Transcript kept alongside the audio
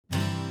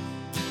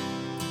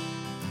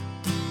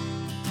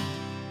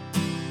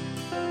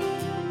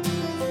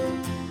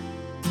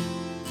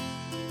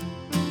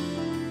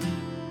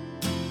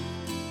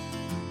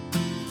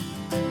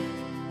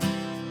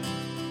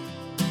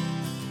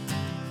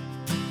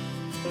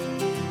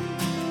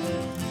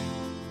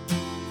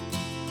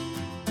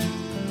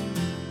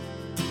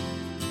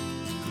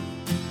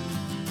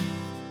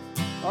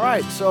All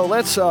right, so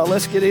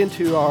let's get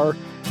into our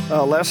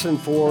lesson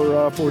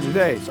for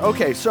today.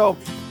 Okay, so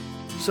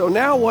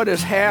now what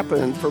has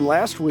happened from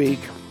last week?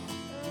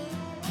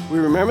 We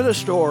remember the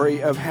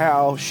story of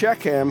how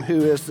Shechem,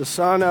 who is the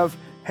son of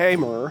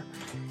Hamor,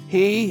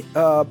 he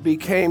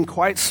became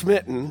quite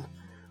smitten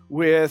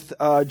with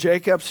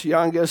Jacob's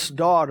youngest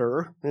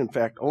daughter, in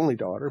fact, only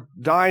daughter,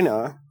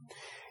 Dinah.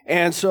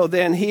 And so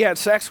then he had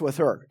sex with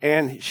her,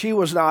 and they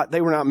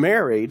were not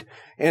married.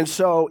 And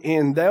so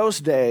in those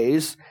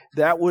days,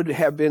 that would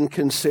have been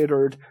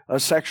considered a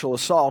sexual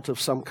assault of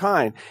some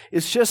kind.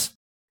 It's just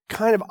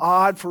kind of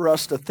odd for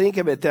us to think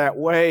of it that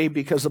way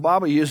because the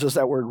Bible uses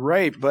that word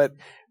rape, but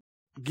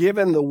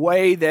given the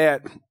way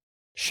that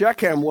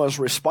Shechem was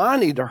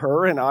responding to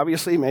her, and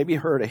obviously maybe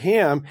her to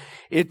him,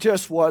 it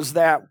just was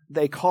that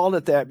they called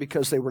it that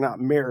because they were not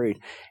married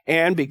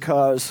and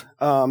because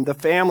the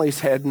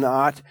families had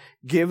not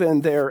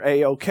given their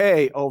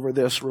A-OK over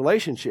this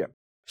relationship.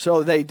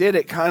 So they did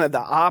it kind of the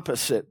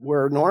opposite,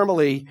 where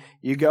normally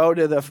you go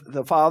to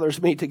the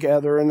fathers meet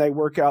together and they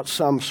work out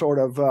some sort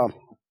of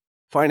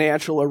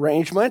financial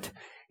arrangement,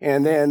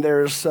 and then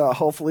there's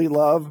hopefully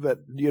love, but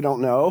you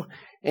don't know.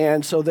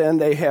 And so then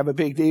they have a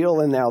big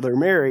deal, and now they're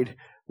married.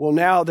 Well,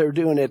 now they're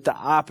doing it the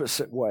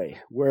opposite way,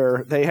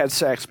 where they had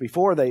sex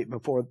before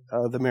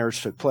the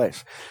marriage took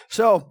place.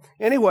 So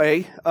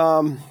anyway,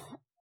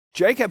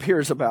 Jacob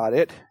hears about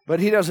it, but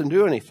he doesn't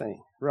do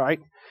anything, right?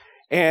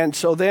 And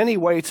so then he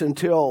waits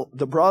until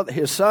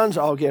his sons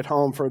all get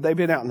home they've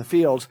been out in the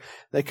fields.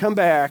 They come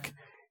back,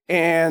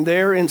 and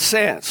they're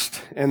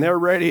incensed, and they're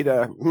ready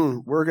to,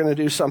 we're going to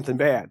do something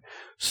bad.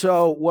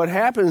 So what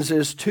happens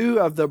is two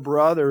of the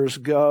brothers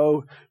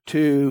go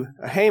to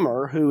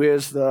Hamor, who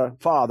is the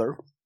father,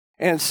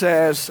 and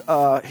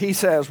he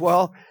says,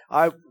 well,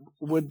 I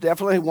would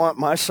definitely want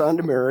my son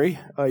to marry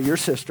your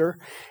sister.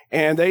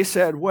 And they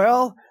said,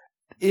 well,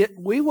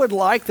 we would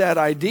like that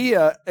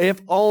idea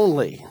if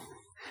only.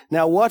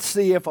 Now, what's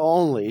the if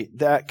only?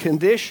 That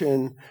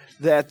condition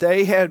that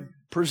they had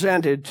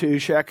presented to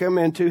Shechem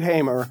and to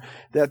Hamor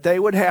that they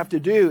would have to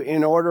do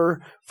in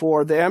order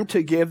for them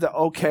to give the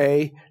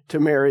okay to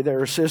marry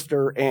their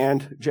sister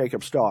and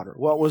Jacob's daughter.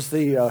 What was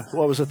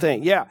the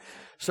thing? Yeah.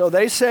 So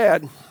they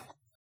said,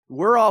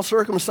 we're all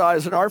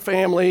circumcised in our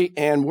family,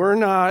 and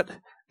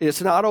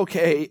it's not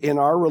okay in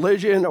our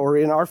religion or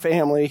in our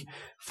family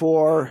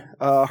for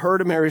her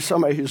to marry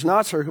somebody who's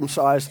not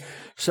circumcised.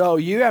 So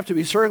you have to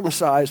be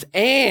circumcised,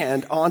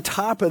 and on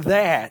top of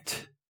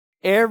that,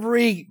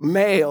 every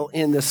male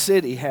in the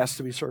city has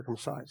to be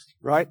circumcised,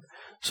 right?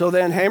 So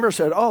then Hamor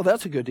said, oh,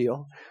 that's a good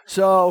deal.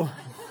 So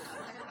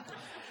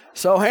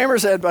Hamor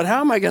said, but how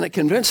am I going to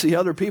convince the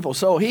other people?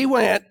 So he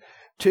went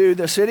to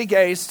the city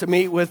gates to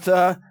meet with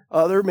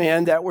other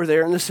men that were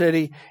there in the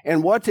city.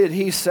 And what did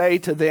he say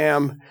to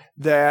them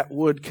that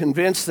would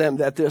convince them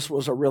that this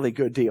was a really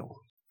good deal?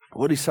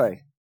 What did he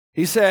say?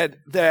 He said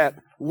that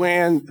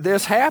when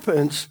this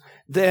happens,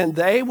 then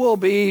they will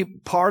be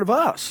part of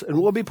us and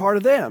we'll be part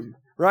of them,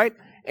 right?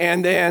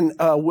 And then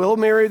we'll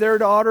marry their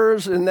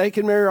daughters and they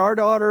can marry our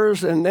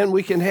daughters, and then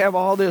we can have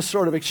all this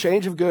sort of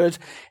exchange of goods.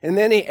 And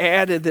then he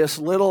added this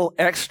little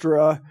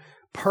extra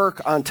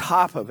perk on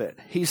top of it.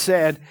 He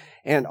said,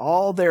 and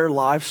all their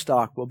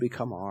livestock will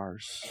become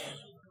ours.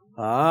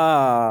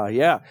 Ah,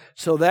 yeah.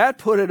 So that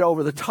put it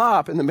over the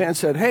top, and the man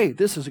said, hey,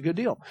 this is a good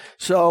deal.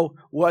 So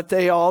what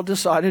they all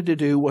decided to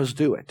do was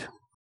do it,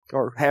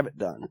 or have it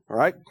done, all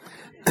right?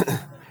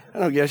 I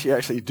don't guess you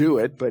actually do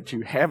it, but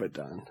you have it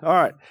done.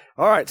 All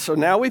right. So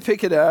now we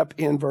pick it up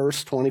in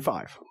verse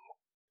 25.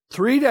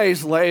 3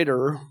 days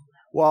later,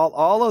 while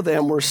all of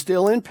them were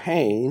still in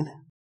pain,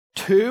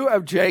 two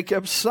of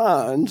Jacob's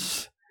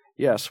sons,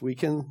 yes, we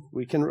can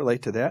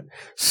relate to that,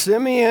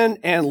 Simeon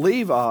and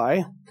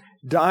Levi,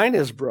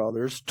 Dinah's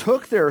brothers,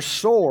 took their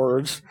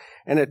swords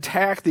and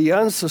attacked the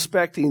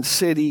unsuspecting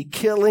city,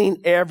 killing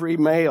every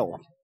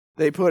male.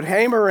 They put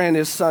Hamor and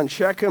his son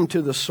Shechem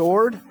to the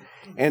sword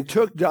and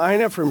took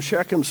Dinah from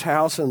Shechem's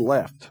house and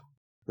left.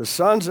 The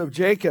sons of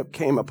Jacob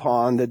came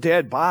upon the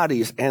dead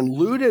bodies and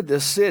looted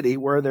the city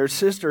where their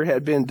sister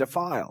had been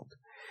defiled.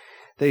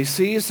 They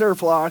seized their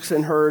flocks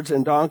and herds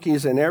and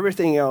donkeys and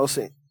everything else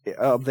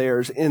of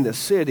theirs in the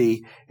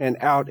city and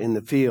out in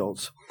the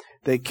fields.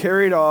 They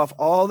carried off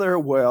all their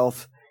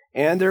wealth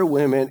and their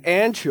women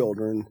and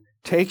children,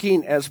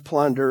 taking as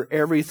plunder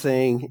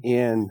everything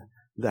in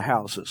the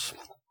houses.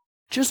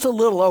 Just a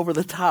little over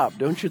the top,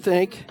 don't you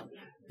think?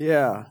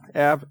 Yeah,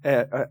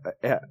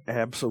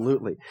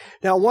 absolutely.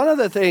 Now, one of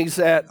the things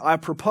that I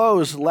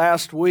proposed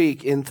last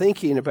week in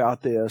thinking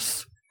about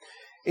this,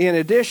 in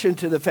addition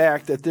to the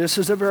fact that this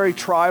is a very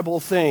tribal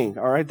thing,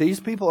 all right? These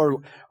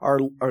people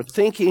are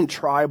thinking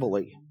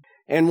tribally.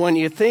 And when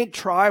you think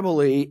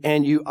tribally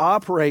and you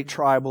operate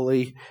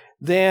tribally,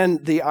 then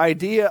the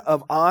idea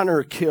of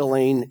honor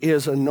killing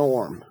is a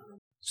norm.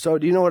 So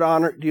do you know what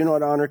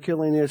honor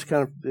killing is?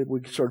 Kind of,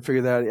 we sort of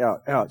figure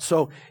that out.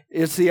 So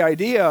it's the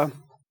idea,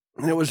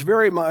 and it was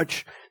very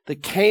much the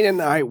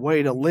Canaanite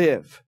way to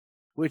live,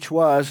 which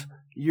was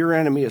your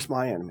enemy is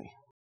my enemy.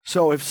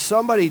 So if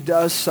somebody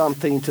does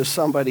something to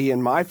somebody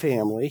in my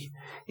family,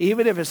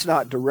 even if it's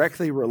not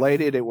directly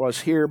related, it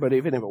was here, but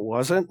even if it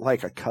wasn't,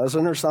 like a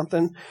cousin or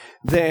something,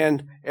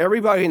 then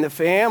everybody in the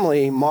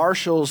family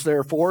marshals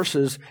their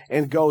forces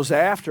and goes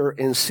after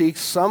and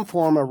seeks some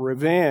form of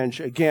revenge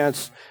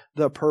against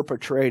the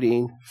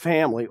perpetrating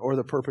family or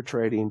the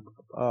perpetrating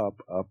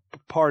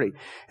party.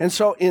 And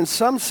so in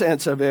some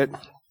sense of it,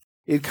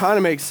 it kind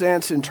of makes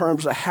sense in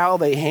terms of how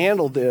they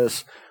handled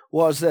this,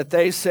 was that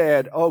they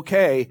said,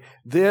 okay,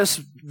 this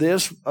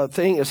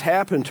thing has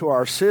happened to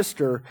our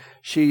sister.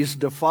 She's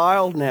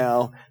defiled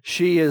now.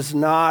 She is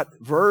not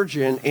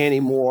virgin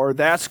anymore.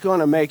 That's going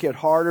to make it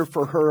harder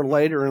for her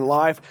later in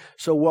life.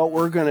 So what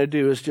we're going to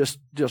do is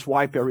just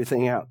wipe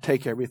everything out,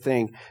 take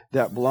everything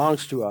that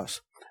belongs to us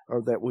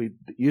or that we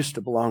used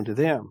to belong to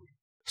them.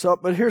 So,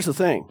 but here's the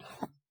thing.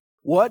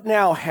 What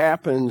now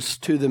happens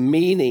to the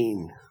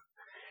meaning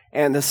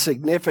and the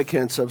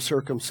significance of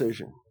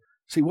circumcision?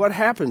 See, what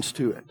happens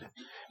to it?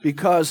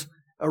 Because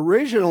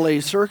originally,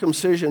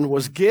 circumcision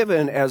was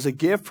given as a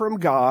gift from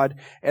God,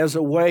 as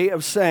a way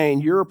of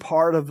saying, you're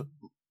part of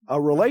a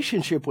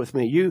relationship with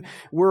me.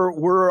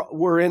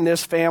 We're in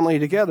this family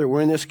together.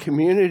 We're in this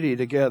community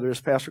together, as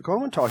Pastor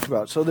Coleman talked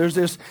about. So there's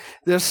this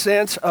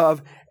sense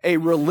of a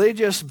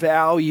religious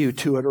value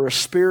to it, or a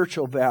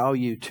spiritual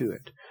value to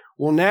it.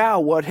 Well, now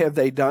what have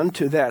they done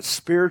to that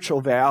spiritual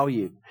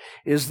value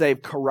is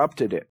they've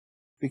corrupted it.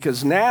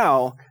 Because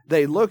now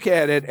they look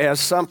at it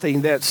as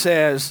something that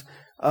says,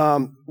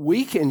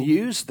 we can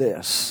use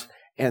this.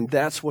 And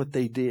that's what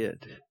they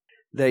did.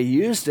 They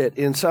used it.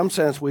 In some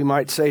sense, we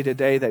might say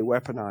today they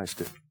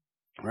weaponized it.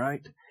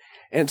 Right?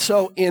 And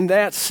so in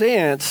that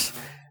sense,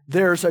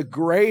 there's a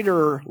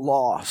greater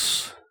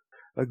loss.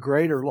 A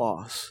greater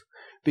loss.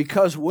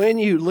 Because when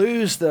you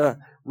lose the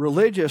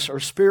religious or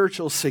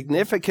spiritual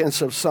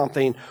significance of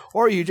something,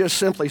 or you just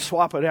simply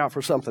swap it out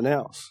for something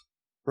else,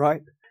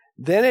 right?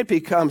 Then it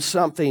becomes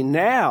something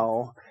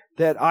now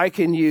that I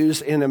can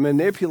use in a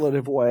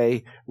manipulative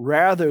way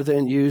rather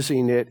than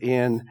using it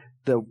in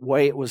the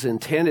way it was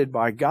intended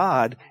by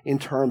God in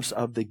terms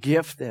of the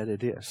gift that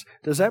it is.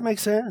 Does that make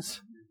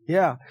sense?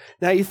 Yeah.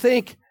 Now you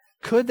think,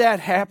 could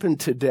that happen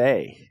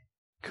today?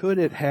 Could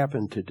it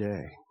happen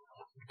today?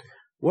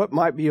 What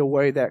might be a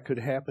way that could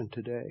happen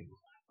today?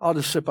 I'll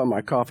just sip on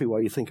my coffee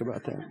while you think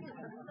about that.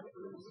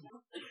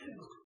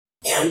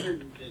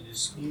 The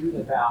dispute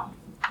about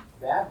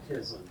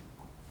baptism.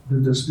 The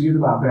dispute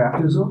about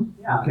baptism?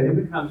 Yeah, okay.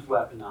 It becomes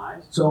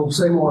weaponized. So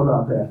say more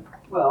about that.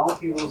 Well,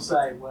 people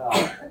say, well,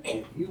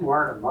 if you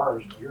weren't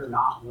immersed, you're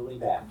not really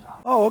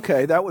baptized. Oh,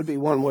 okay. That would be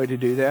one way to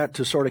do that,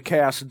 to sort of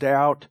cast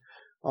doubt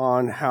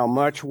on how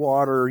much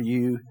water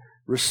you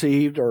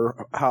received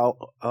or how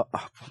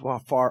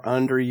far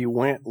under you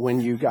went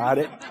when you got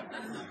it.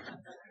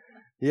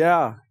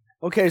 Yeah.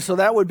 Okay, so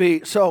that would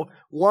be, so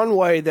one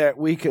way that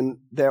we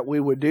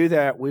would do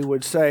that, we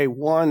would say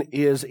one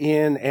is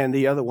in and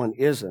the other one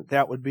isn't.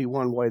 That would be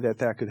one way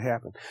that could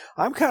happen.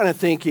 I'm kind of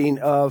thinking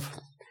of,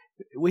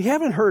 we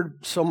haven't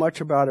heard so much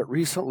about it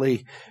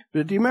recently,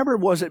 but do you remember,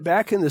 was it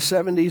back in the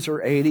 70s or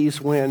 80s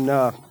when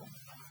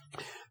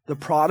the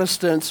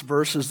Protestants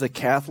versus the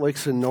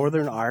Catholics in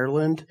Northern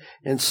Ireland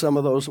and some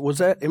of those, was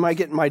that, am I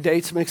getting my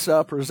dates mixed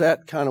up, or is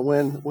that kind of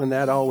when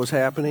that all was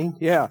happening?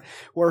 Yeah.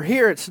 Where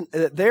here,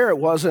 it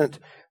wasn't,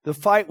 the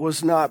fight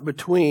was not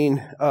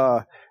between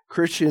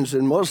Christians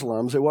and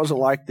Muslims. It wasn't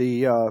like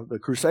the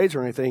Crusades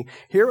or anything.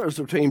 Here it was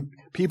between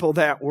people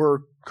that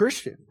were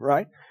Christian,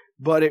 right?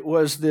 But it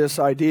was this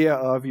idea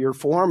of your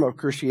form of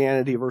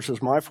Christianity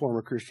versus my form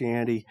of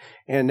Christianity,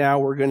 and now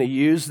we're going to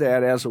use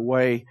that as a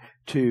way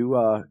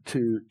to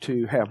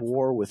have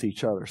war with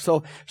each other.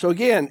 So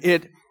again,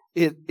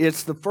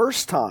 it's the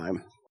first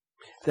time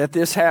that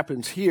this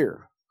happens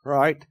here,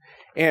 right?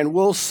 And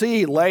we'll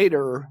see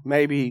later,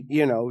 maybe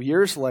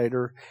years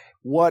later,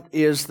 what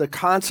is the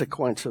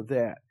consequence of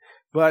that.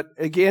 But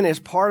again, as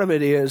part of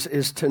it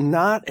is to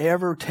not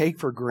ever take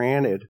for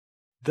granted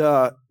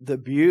the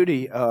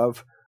beauty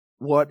of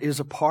what is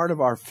a part of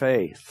our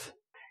faith.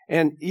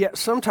 And yet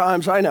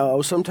sometimes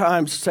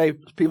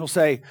people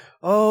say,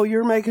 oh,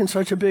 you're making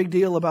such a big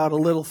deal about a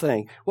little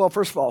thing. Well,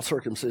 first of all,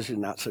 circumcision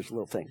is not such a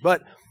little thing.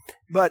 But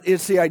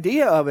it's the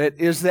idea of it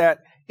is that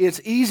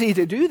it's easy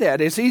to do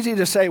that. It's easy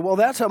to say, well,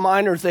 that's a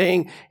minor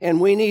thing,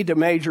 and we need to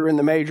major in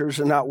the majors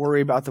and not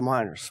worry about the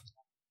minors.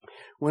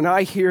 When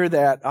I hear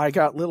that, I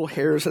got little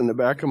hairs in the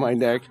back of my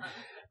neck,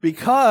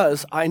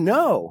 because I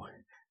know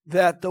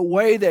that the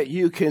way that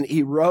you can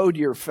erode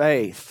your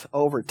faith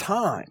over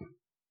time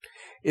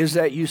is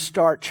that you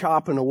start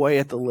chopping away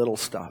at the little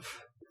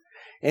stuff.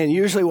 And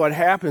usually what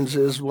happens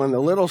is when the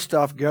little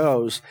stuff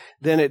goes,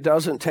 then it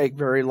doesn't take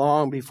very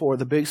long before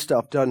the big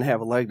stuff doesn't have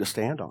a leg to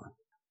stand on,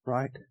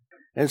 right?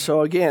 And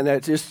so again,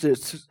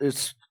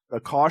 it's a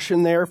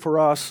caution there for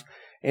us,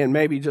 and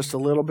maybe just a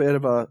little bit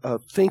of a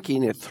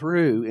thinking it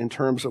through in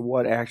terms of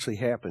what actually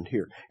happened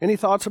here. Any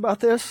thoughts about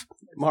this,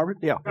 Marvin?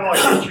 Yeah. Kind of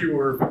like what you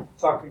were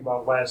talking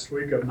about last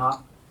week of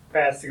not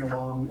passing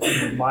along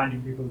and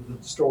reminding people of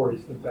the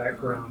stories, the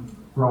background,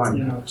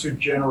 Right. to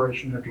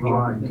generation after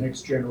Right. the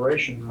next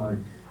generation. Right.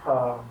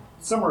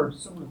 Similar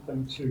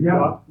thing to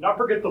Yeah. not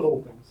forget the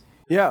little things.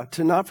 Yeah,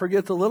 to not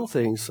forget the little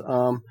things,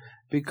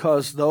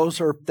 because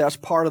that's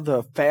part of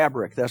the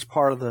fabric, that's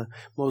part of the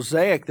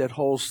mosaic that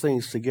holds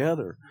things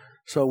together.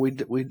 So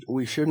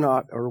we should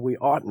not, or we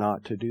ought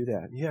not to do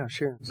that. Yeah,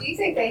 sure. Do you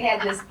think they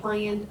had this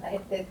planned,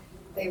 that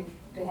they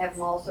to have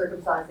them all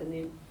circumcised, and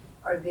then,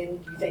 or then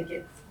do you think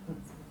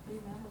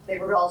they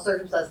were all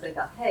circumcised, they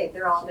thought, hey,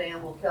 they're all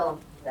down, we'll kill them?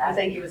 I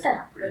think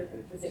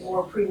was it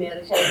more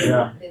premeditated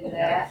than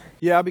that?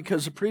 Yeah,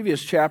 because the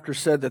previous chapter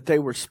said that they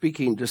were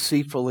speaking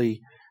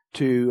deceitfully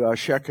to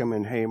Shechem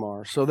and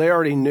Hamor. So they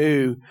already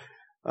knew.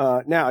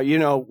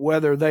 Now,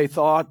 whether they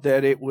thought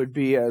that it would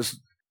be as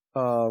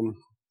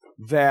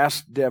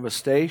vast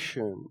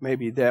devastation,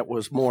 maybe that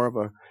was more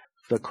of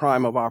the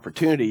crime of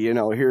opportunity.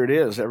 Here it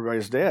is,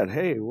 everybody's dead.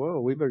 Hey, whoa,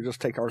 we better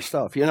just take our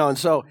stuff. And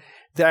so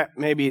that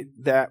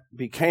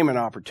became an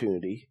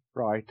opportunity,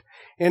 right?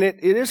 And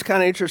it is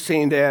kind of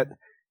interesting that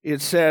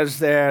it says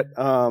that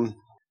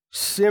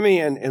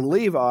Simeon and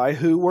Levi,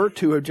 who were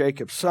two of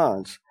Jacob's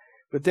sons,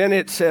 but then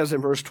it says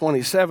in verse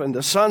 27,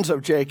 the sons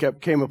of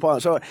Jacob came upon.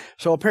 So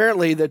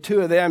apparently the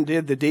two of them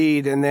did the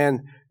deed, and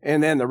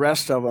then the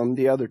rest of them,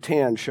 the other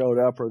 10 showed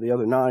up, or the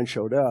other 9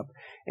 showed up,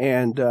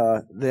 and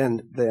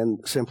then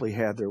simply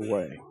had their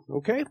way.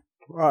 Okay?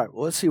 All right,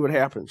 well, let's see what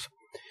happens.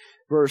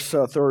 Verse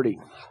 30.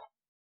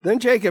 Then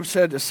Jacob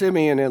said to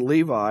Simeon and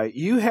Levi,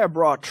 you have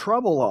brought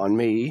trouble on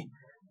me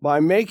by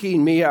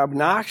making me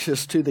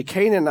obnoxious to the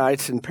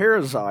Canaanites and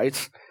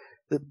Perizzites,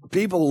 the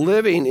people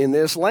living in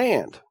this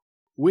land.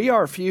 We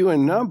are few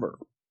in number,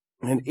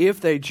 and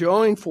if they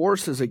join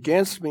forces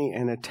against me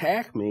and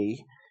attack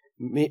me,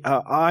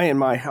 I and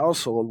my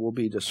household will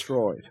be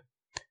destroyed.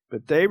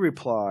 But they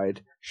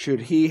replied,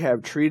 should he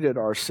have treated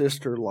our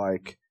sister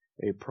like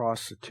a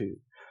prostitute?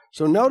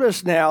 So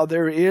notice now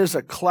there is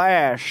a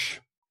clash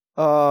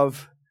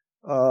of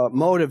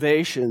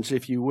motivations,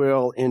 if you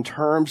will, in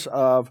terms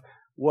of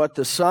what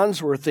the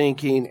sons were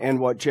thinking and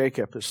what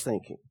Jacob is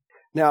thinking.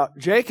 Now,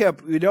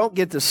 Jacob, we don't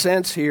get the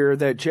sense here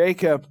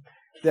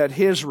that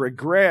his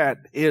regret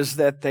is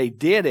that they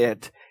did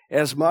it,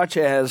 as much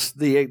as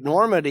the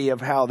enormity of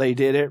how they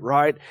did it,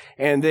 right?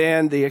 And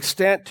then the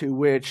extent to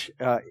which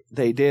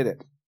they did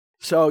it.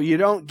 So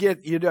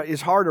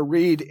it's hard to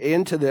read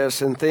into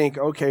this and think,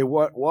 okay,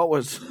 what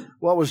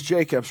was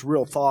Jacob's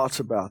real thoughts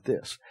about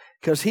this?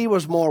 Because he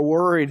was more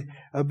worried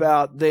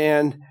about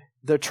then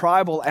the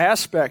tribal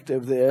aspect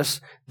of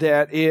this,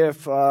 that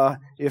if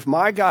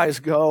my guys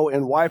go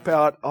and wipe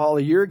out all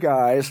of your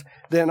guys,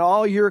 then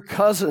all your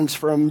cousins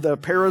from the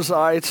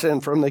Perizzites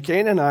and from the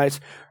Canaanites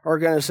are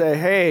going to say,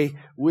 hey,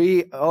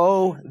 we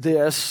owe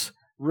this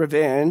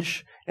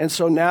revenge. And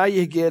so now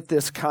you get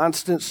this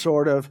constant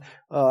sort of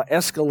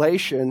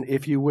escalation,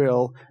 if you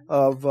will,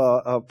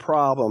 of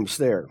problems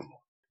there.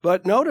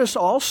 But notice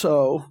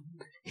also,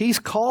 he's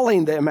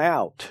calling them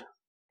out.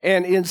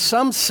 And in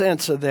some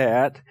sense of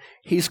that,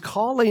 he's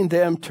calling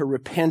them to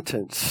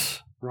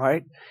repentance,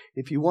 right?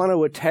 If you want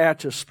to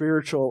attach a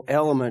spiritual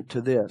element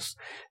to this,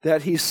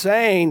 that he's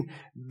saying,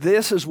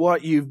 this is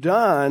what you've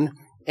done,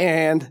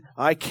 and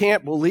I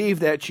can't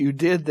believe that you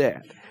did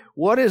that.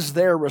 What is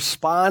their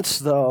response,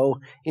 though,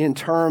 in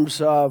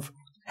terms of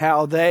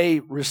how they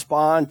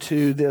respond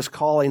to this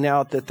calling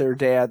out that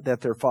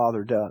their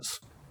father does?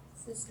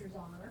 Sister's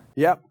honor.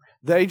 Yep.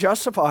 They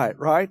justify it,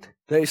 right?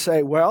 They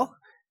say, well,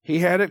 he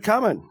had it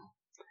coming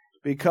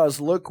because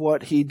look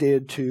what he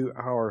did to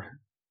our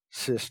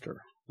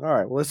sister. All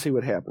right, well, let's see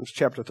what happens.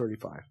 Chapter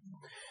 35.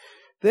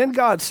 Then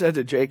God said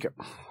to Jacob,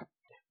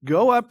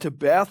 go up to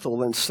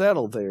Bethel and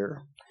settle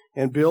there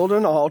and build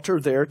an altar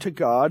there to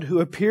God who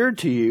appeared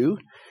to you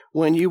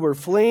when you were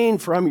fleeing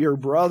from your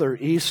brother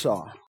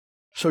Esau.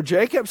 So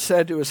Jacob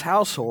said to his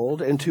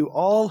household and to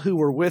all who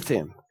were with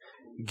him,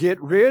 get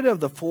rid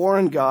of the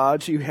foreign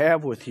gods you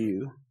have with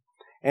you,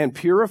 and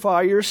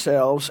purify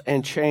yourselves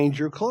and change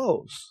your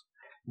clothes.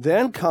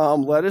 Then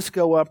come, let us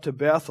go up to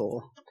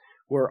Bethel,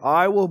 where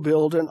I will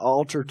build an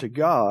altar to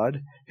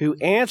God, who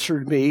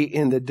answered me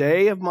in the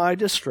day of my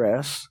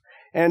distress,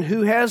 and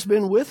who has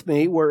been with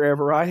me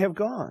wherever I have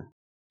gone.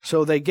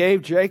 So they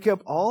gave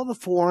Jacob all the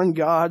foreign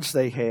gods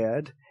they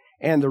had,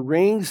 and the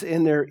rings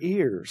in their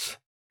ears.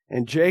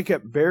 And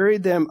Jacob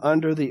buried them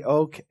under the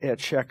oak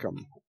at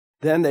Shechem.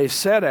 Then they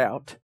set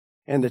out,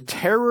 and the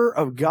terror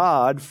of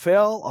God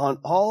fell on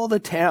all the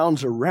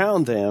towns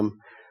around them,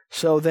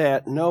 so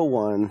that no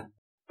one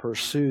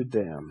pursued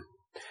them.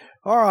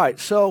 All right,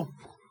 so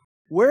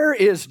where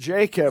is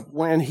Jacob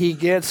when he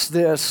gets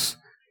this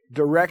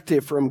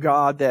directive from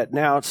God that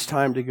now it's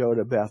time to go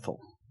to Bethel?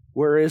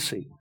 Where is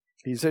he?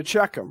 He's at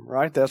Shechem,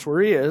 right? That's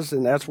where he is,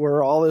 and that's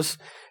where all this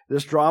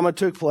drama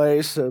took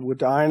place with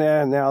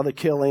Dinah and now the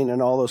killing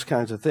and all those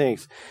kinds of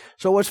things.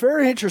 So what's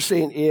very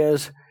interesting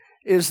is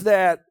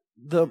that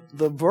the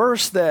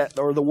verse that,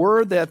 or the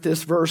word that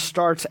this verse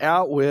starts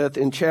out with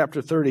in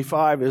chapter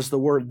 35 is the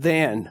word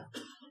then,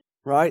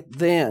 right?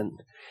 Then.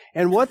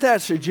 And what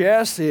that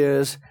suggests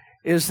is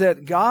is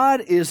that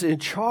God is in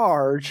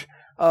charge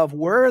of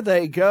where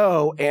they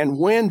go and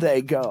when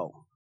they go.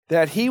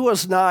 That he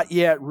was not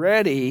yet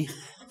ready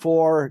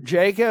for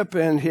Jacob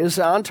and his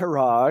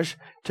entourage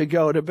to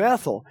go to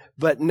Bethel.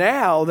 But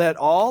now that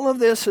all of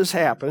this has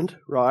happened,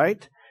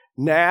 right,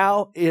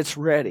 now it's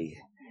ready.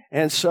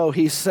 And so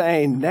he's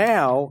saying,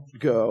 now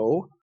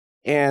go,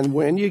 and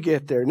when you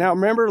get there. Now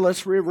remember,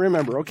 let's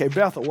remember, okay,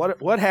 Bethel,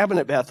 what happened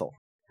at Bethel?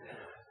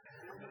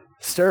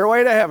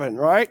 Stairway to heaven,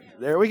 right?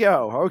 There we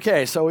go.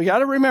 Okay, so we got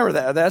to remember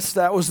that.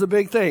 That was the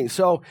big thing.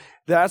 So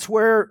that's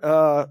where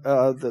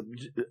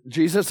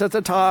Jesus at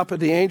the top, and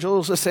the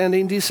angels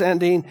ascending,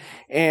 descending,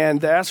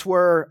 and that's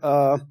where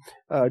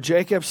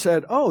Jacob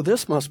said, "Oh,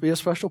 this must be a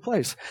special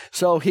place."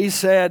 So he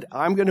said,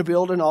 "I'm going to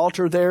build an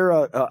altar there,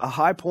 a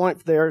high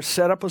point there,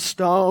 set up a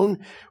stone.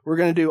 We're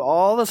going to do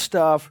all the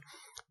stuff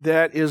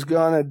that is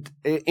going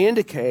to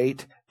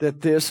indicate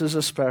that this is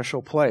a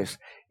special place."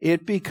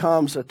 It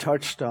becomes a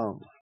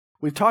touchstone.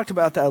 We've talked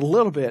about that a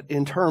little bit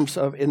in terms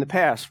of in the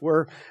past,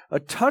 where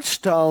a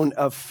touchstone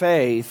of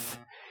faith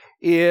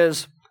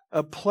is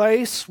a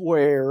place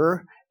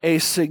where a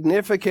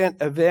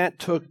significant event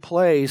took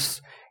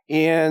place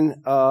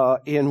in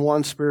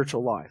one's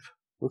spiritual life.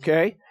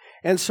 Okay?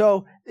 And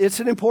so it's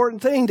an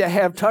important thing to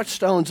have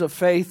touchstones of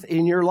faith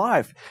in your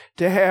life,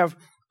 to have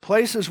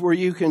places where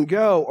you can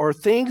go or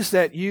things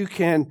that you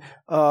can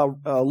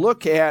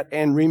look at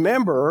and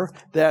remember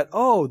that,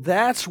 oh,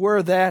 that's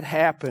where that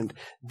happened.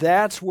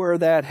 That's where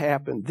that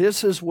happened.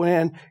 This is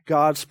when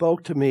God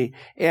spoke to me.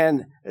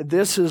 And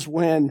this is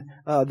when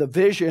the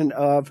vision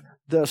of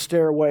the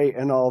stairway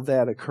and all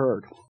that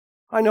occurred.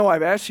 I know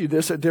I've asked you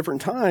this at different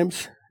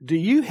times. Do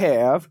you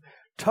have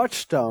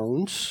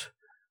touchstones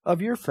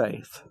of your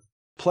faith?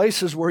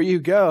 Places where you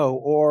go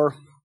or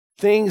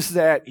things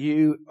that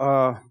you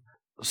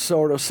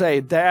sort of say,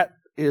 that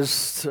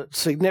is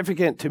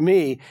significant to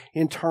me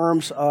in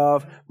terms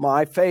of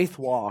my faith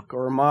walk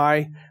or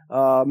my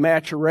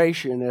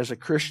maturation as a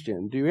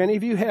Christian. Do any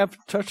of you have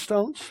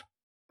touchstones?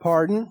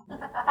 Pardon?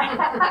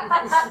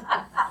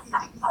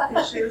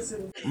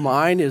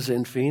 Mine is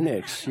in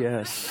Phoenix,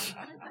 yes.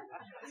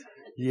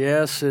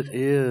 Yes, it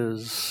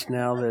is,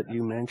 now that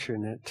you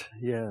mention it,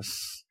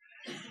 yes.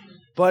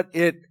 But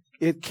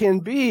it can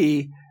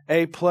be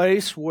a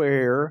place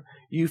where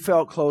you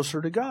felt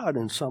closer to God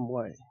in some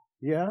way,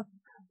 yeah?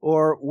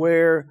 Or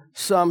where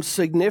some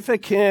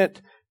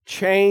significant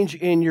change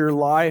in your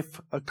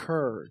life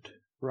occurred,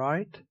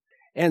 right?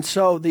 And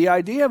so the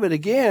idea of it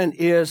again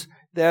is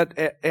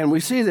that, and we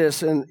see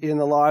this in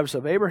the lives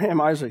of Abraham,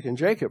 Isaac, and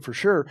Jacob for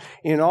sure,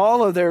 in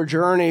all of their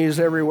journeys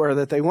everywhere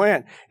that they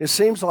went, it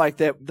seems like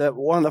that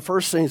one of the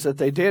first things that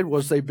they did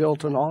was they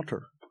built an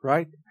altar,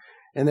 right?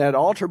 And that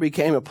altar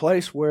became a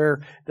place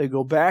where they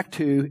go back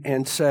to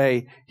and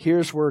say,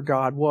 here's where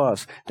God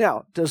was.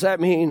 Now, does that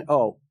mean,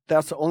 oh,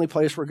 that's the only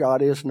place where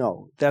God is?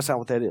 No, that's not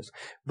what that is.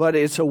 But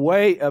it's a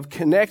way of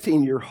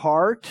connecting your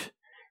heart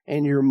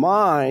and your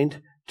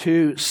mind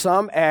to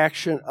some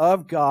action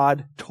of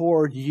God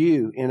toward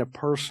you in a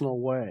personal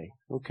way.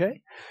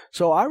 Okay?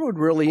 So I would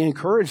really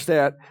encourage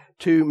that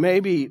to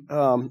maybe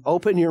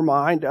open your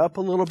mind up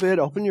a little bit,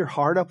 open your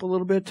heart up a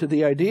little bit to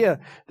the idea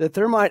that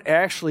there might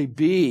actually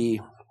be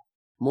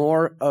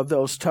more of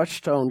those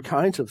touchstone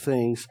kinds of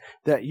things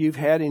that you've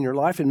had in your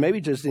life, and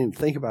maybe just didn't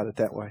think about it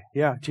that way.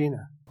 Yeah,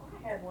 Gina. I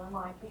had one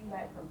when I came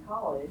back from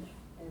college,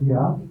 and Yeah.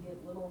 wanted to get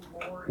a little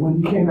more.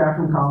 When you came back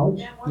from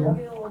college? Yeah, I wanted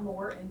to get a little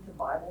more into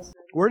Bible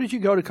study. Where did you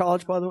go to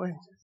college, by the way?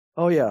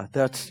 Oh, yeah,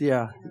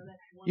 yeah.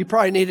 You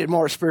probably needed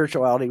more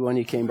spirituality when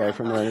you came back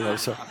from there anyway,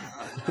 so.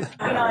 You know,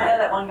 I know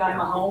that one guy,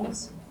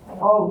 Mahomes.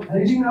 Oh,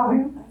 did you know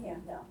him? Yeah,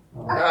 no.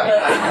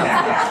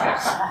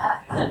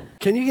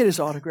 Can you get his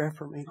autograph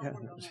for me?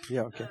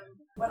 Yeah, okay.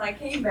 When I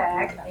came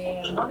back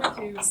and wanted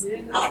to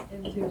get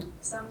into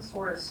some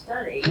sort of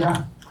study,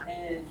 Yeah.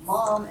 and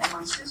Mom and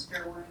my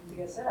sister wanted to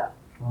get us up.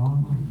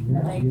 Oh,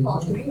 And they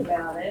talked to me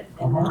about it,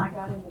 and then I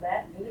got into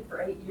that and did it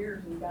for 8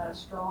 years and got a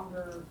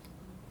stronger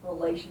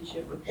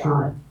relationship with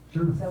God.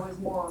 Sure. So it was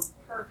more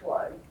her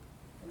plug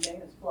than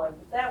Dana's plug.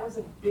 But that was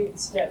a big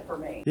step for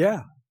me.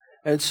 Yeah.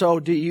 And so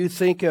do you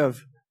think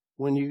of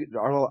when you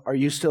are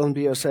you still in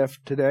BSF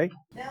today?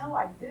 No,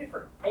 I did it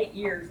for 8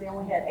 years. They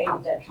only had 8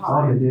 at that Oh,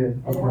 time. you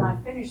did. And then when I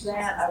finished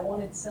that, I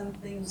wanted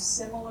something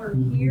similar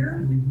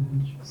here.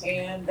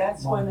 And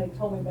that's when they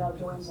told me about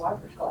joining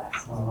Swiper's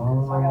class. So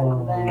I got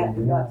into that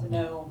and got to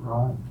know.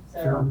 Right.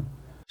 So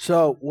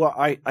So,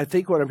 I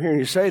think what I'm hearing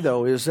you say,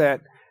 though, is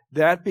that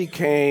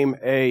became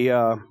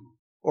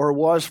or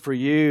was for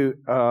you,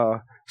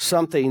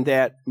 something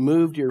that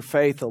moved your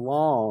faith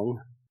along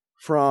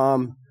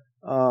from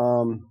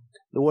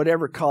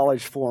whatever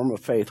college form of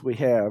faith we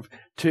have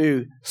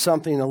to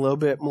something a little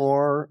bit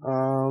more,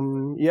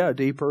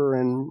 deeper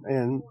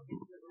and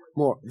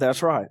more.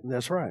 That's right.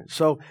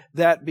 So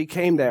that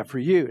became that for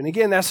you. And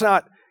again, it's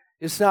not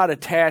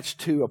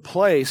attached to a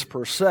place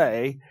per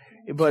se,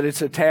 but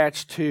it's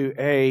attached to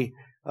a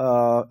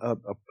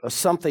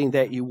something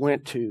that you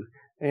went to.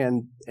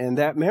 And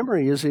that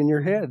memory is in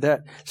your head.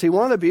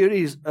 One of the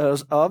beauties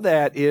of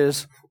that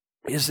is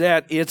is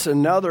that it's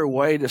another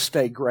way to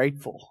stay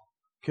grateful.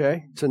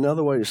 Okay? It's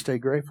another way to stay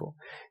grateful.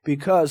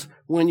 Because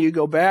when you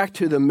go back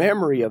to the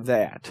memory of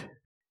that,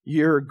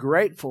 you're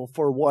grateful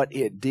for what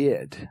it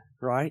did,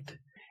 right?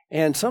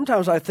 And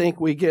sometimes I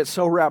think we get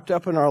so wrapped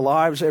up in our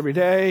lives every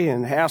day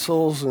and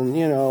hassles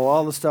and,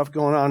 all the stuff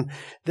going on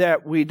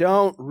that we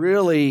don't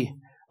really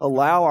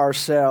allow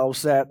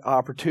ourselves that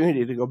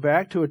opportunity to go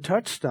back to a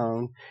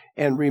touchstone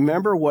and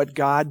remember what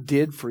God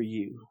did for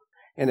you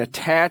and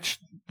attach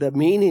the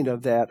meaning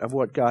of that, of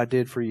what God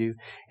did for you.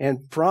 And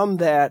from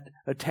that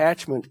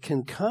attachment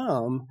can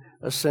come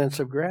a sense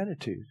of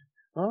gratitude.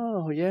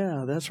 Oh,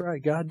 yeah, that's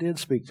right. God did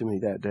speak to me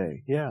that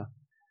day. Yeah.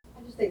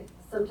 I just think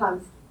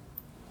sometimes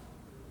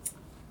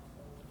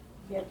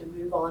you have to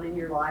move on in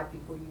your life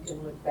before you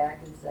can look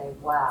back and say,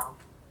 wow,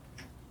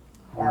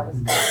 that was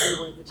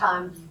God. The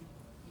time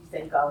you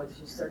think, oh, it's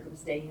just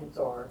circumstance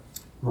or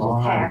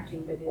just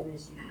happening, but then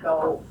as you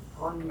go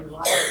on in your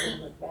life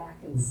and look back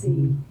and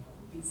see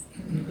these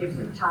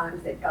different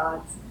times that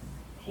God's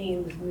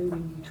hand was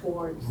moving you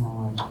towards.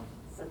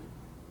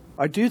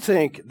 I do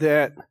think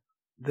that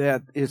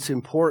it's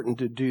important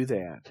to do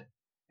that.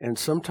 And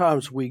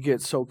sometimes we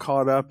get so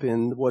caught up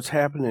in what's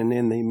happening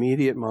in the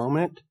immediate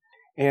moment,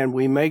 and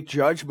we make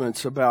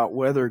judgments about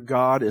whether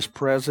God is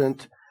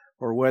present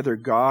or whether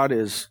God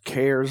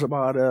cares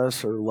about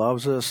us or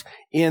loves us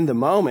in the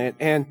moment.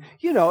 And,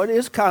 it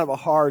is kind of a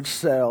hard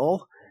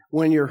sell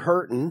when you're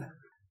hurting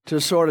to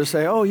sort of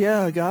say, oh,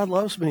 yeah, God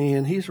loves me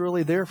and He's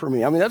really there for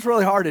me. I mean, that's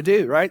really hard to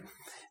do, right?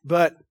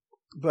 But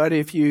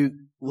if you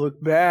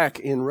look back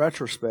in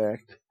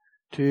retrospect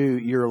to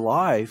your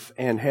life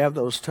and have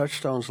those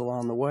touchstones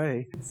along the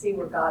way. See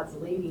where God's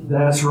leading.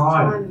 That's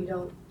right. Time you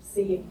don't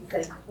see it, you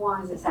think,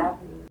 why is this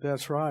happening?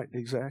 That's right.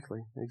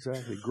 Exactly.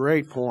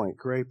 Great point.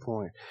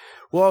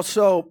 Well,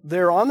 so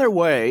they're on their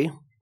way,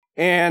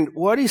 and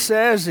what he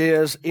says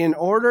is, in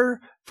order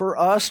for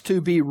us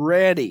to be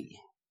ready,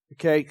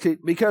 okay,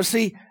 because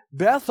see,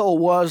 Bethel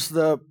was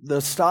the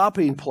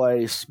stopping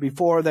place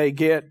before they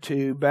get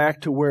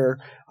back to where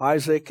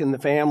Isaac and the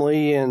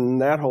family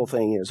and that whole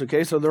thing is.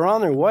 Okay, so they're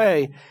on their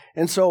way,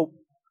 and so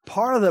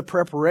part of the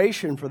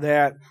preparation for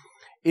that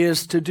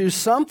is to do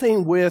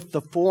something with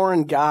the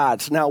foreign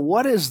gods. Now,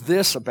 what is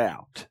this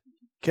about?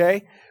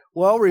 Okay,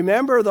 well,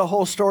 remember the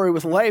whole story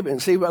with Laban.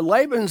 See, but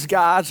Laban's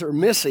gods are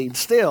missing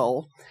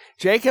still.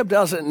 Jacob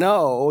doesn't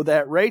know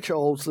that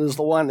Rachel's is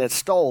the one that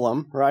stole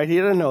them, right? He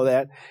didn't know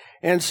that.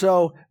 And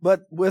so,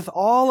 but with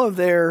all of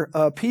their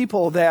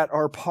people that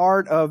are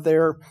part of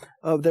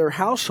their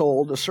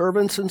household, the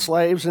servants and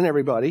slaves and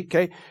everybody,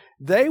 okay,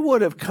 they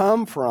would have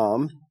come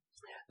from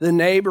the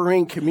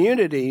neighboring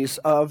communities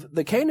of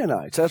the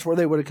Canaanites. That's where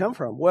they would have come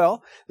from.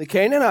 Well, the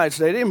Canaanites,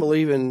 they didn't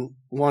believe in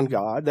one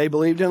God. They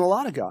believed in a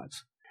lot of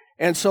gods.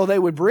 And so they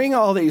would bring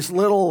all these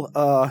little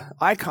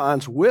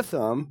icons with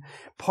them.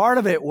 Part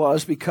of it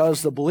was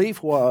because the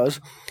belief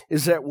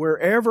is that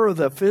wherever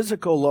the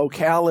physical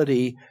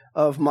locality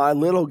of my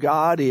little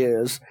God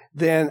is,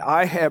 then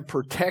I have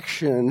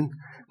protection.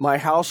 My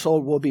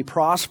household will be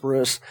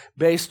prosperous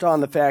based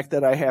on the fact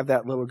that I have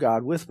that little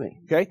God with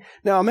me. Okay?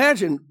 Now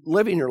imagine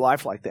living your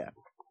life like that.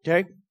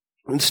 Okay?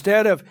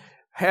 Instead of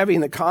having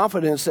the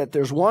confidence that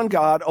there's one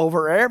God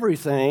over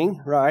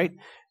everything, right?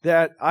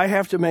 That I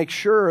have to make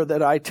sure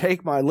that I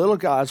take my little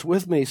gods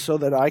with me so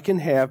that I can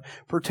have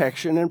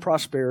protection and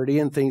prosperity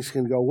and things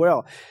can go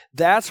well.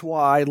 That's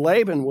why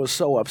Laban was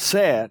so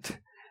upset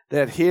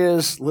that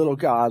his little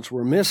gods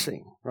were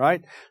missing,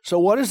 right? So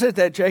what is it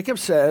that Jacob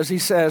says? He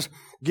says,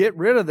 get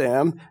rid of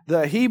them.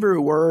 The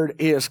Hebrew word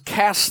is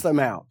cast them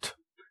out.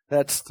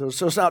 So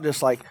it's not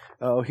just like,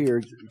 oh,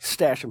 here,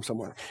 stash them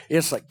somewhere.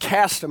 It's like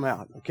cast them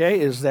out, okay,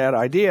 is that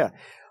idea.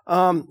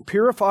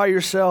 Purify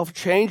yourself,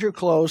 change your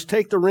clothes,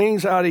 take the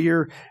rings out of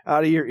your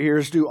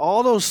ears, do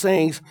all those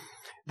things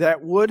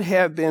that would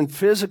have been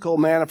physical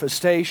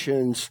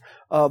manifestations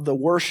of the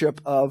worship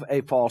of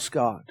a false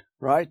god,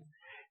 right?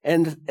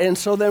 And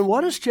so then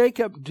what does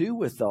Jacob do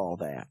with all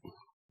that?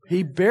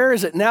 He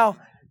buries it. Now,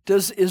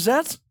 does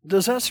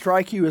that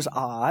strike you as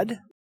odd?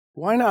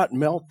 Why not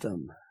melt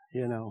them,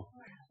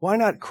 Why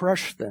not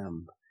crush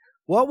them?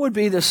 What would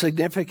be the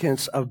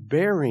significance of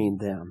burying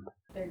them?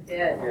 They're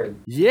dead.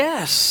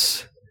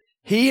 Yes.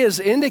 He is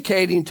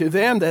indicating to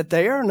them that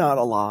they are not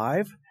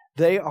alive.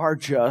 They are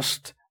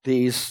just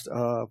these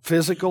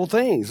physical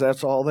things.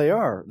 That's all they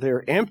are.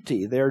 They're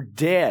empty. They're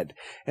dead.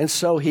 And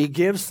so he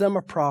gives them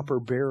a proper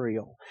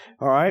burial.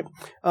 All right?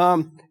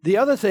 The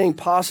other thing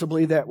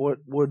possibly that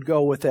would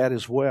go with that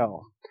as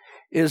well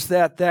is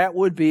that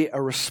would be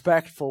a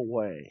respectful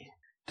way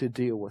to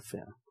deal with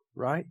them,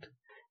 right?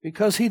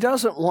 Because he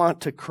doesn't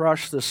want to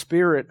crush the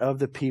spirit of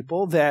the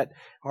people that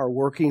are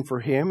working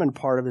for him and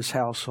part of his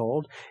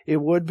household.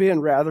 It would be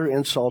rather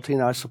insulting,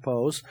 I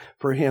suppose,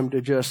 for him to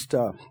just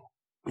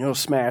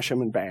smash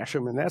him and bash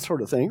him and that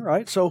sort of thing,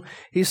 right? So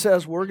he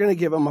says, we're going to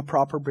give him a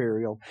proper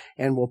burial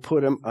and we'll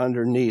put him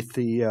underneath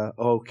the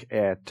oak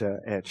at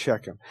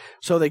Shechem.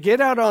 So they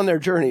get out on their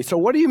journey. So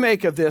what do you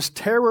make of this?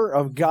 Terror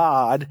of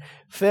God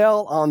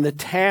fell on the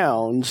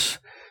towns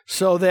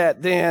so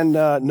that then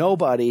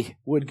nobody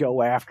would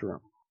go after him.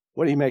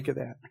 What do you make of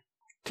that?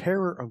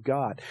 Terror of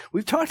God.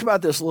 We've talked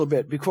about this a little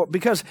bit before,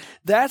 because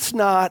that's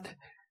not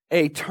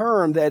a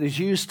term that is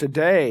used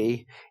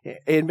today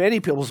in many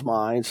people's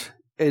minds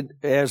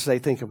as they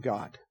think of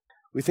God.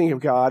 We think of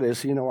God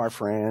as, our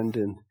friend,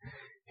 and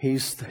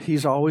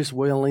He's always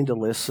willing to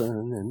listen,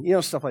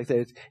 and stuff like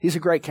that. He's a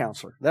great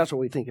counselor. That's what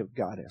we think of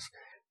God as.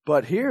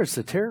 But here's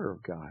the terror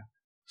of God.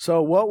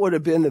 So what would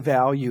have been the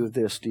value of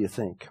this, do you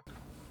think?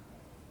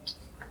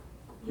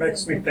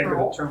 Makes me think of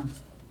the term.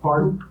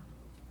 Pardon?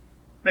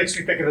 Makes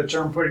me think of the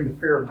term putting the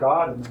fear of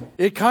God in there.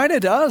 It kind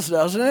of does,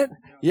 doesn't it?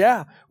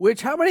 Yeah.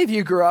 Which, how many of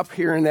you grew up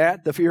hearing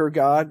that, the fear of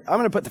God? I'm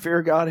going to put the fear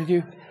of God in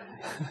you.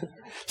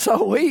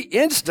 So we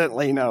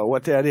instantly know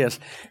what that is.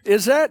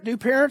 Do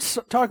parents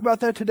talk about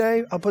that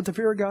today? I'll put the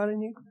fear of God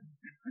in you.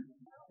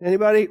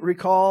 Anybody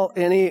recall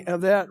any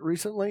of that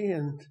recently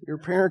in your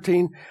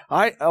parenting?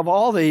 Of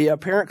all the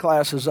parent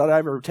classes that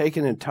I've ever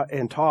taken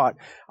and taught,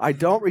 I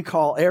don't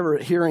recall ever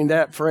hearing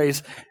that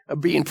phrase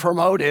being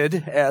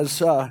promoted as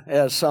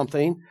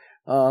something.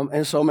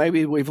 And so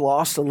maybe we've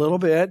lost a little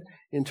bit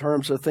in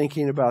terms of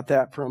thinking about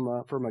that from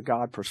a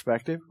God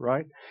perspective,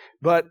 right?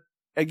 But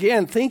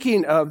again,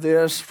 thinking of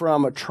this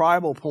from a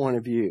tribal point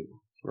of view,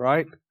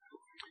 right?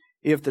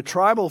 If the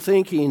tribal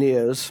thinking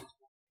is,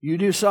 you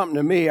do something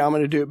to me, I'm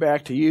going to do it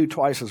back to you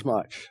twice as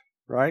much,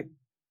 right?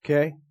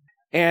 Okay?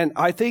 And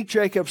I think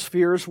Jacob's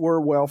fears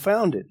were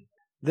well-founded.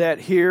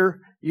 That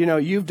here,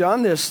 you've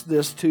done this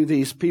to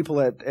these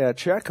people at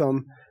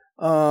Shechem.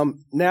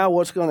 Now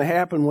what's going to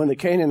happen when the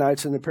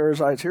Canaanites and the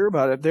Perizzites hear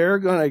about it? They're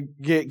going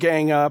to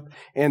gang up,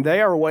 and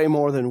they are way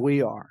more than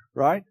we are,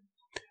 right?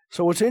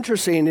 So what's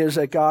interesting is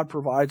that God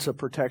provides a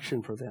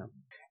protection for them.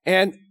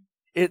 And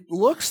it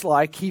looks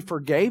like He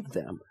forgave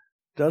them,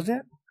 doesn't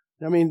it?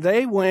 I mean,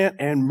 they went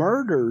and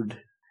murdered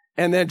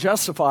and then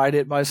justified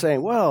it by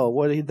saying, well,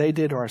 what they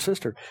did to our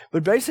sister.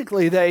 But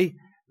basically, they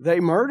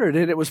murdered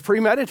it. It was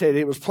premeditated.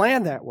 It was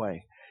planned that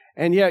way.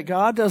 And yet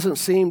God doesn't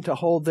seem to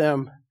hold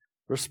them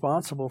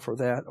responsible for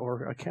that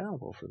or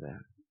accountable for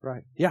that.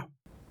 Right. Yeah.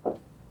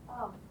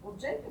 Well,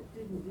 Jacob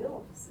didn't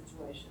deal with the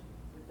situation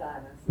with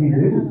Dinah. He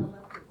didn't.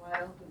 Left it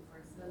wide open for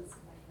his sons to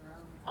make their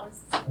own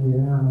choices.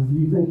 Yeah. Do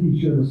you think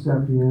he should have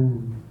stepped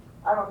in?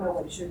 I don't know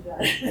what he should have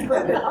done.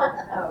 But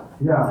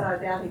I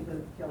doubt he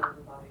would have killed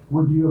everybody.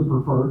 Would you have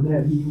preferred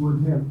that he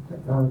would have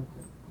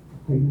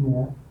taken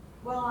that?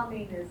 Well, I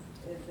mean, as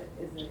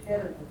the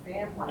head of the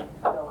family,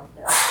 I feel like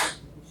that's what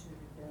he should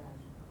have done.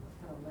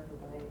 Kind of led the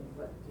way and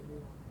what to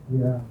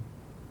do. Yeah.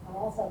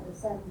 Also, the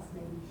sons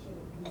maybe should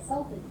have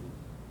consulted you.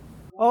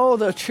 Oh,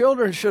 the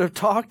children should have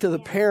talked to the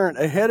parent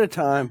ahead of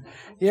time.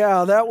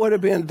 Yeah, that would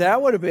have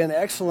been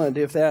excellent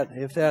if that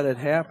had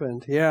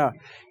happened. Yeah.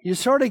 You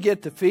sort of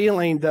get the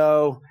feeling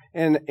though,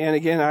 and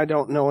again, I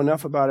don't know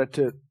enough about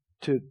it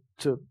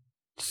to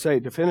say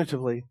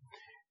definitively,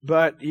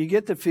 but you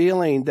get the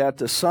feeling that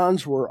the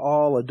sons were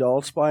all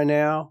adults by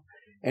now,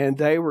 and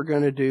they were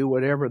going to do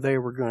whatever they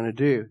were going to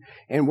do.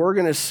 And we're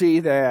going to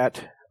see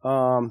that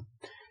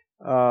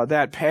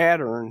that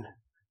pattern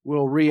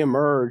will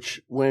reemerge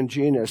when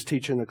Gina is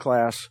teaching the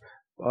class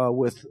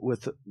with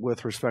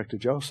respect to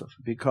Joseph,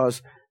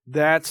 because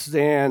that's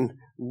then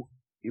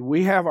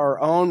we have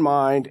our own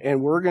mind and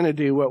we're going to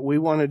do what we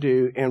want to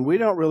do, and we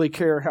don't really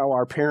care how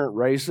our parent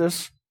raised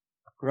us,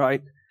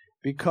 right?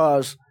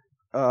 Because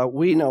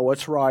we know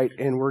what's right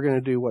and we're going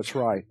to do what's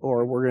right,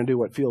 or we're going to do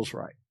what feels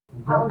right.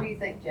 How old do you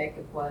think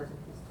Jacob was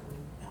at this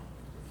time?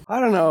 I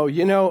don't know.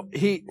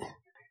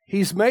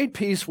 He's made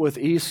peace with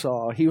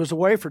Esau. He was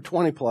away for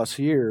 20 plus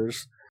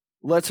years.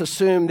 Let's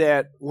assume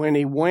that when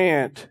he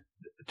went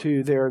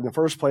to there in the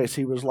first place,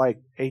 he was like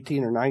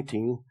 18 or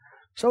 19.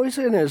 So he's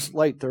in his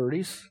late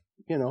 30s,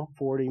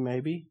 40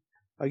 maybe.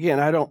 Again,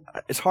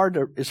 it's hard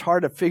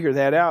to figure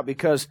that out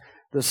because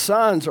the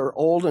sons are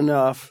old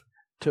enough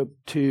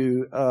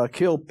to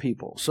kill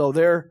people. So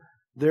they're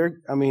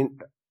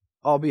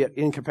albeit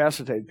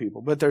incapacitated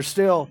people, but they're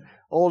still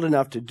old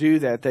enough to do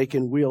that. They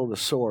can wield a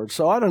sword.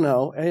 So I don't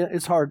know.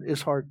 It's hard.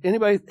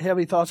 Anybody have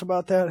any thoughts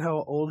about that?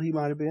 How old he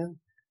might have been?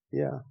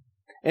 Yeah.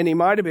 And he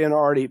might have been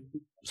already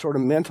sort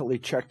of mentally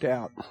checked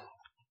out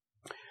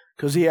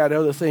because he had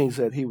other things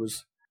that he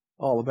was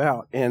all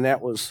about, and that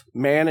was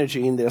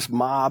managing this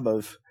mob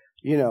of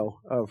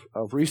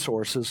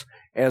resources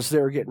as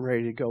they're getting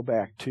ready to go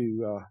back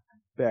to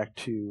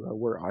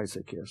where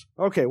Isaac is.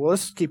 Okay, well,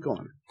 let's keep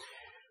going.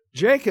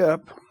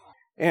 Jacob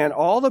and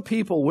all the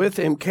people with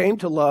him came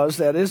to Luz,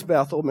 that is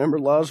Bethel. Remember,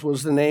 Luz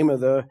was the name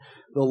of the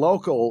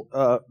local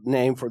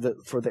name for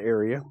the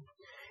area,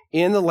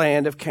 in the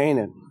land of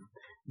Canaan.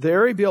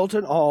 There he built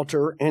an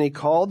altar, and he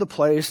called the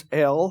place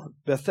El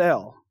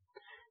Bethel,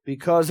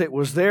 because it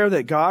was there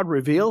that God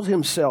revealed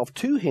himself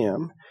to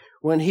him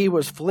when he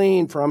was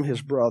fleeing from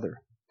his brother.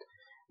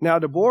 Now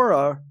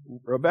Deborah,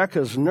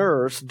 Rebekah's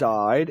nurse,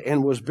 died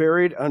and was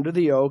buried under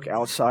the oak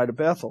outside of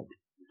Bethel.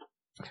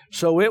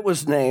 So it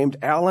was named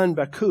Allon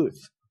Bakuth.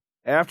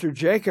 After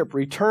Jacob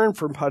returned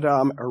from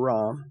Paddan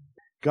Aram,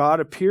 God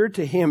appeared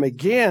to him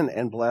again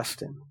and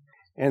blessed him.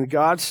 And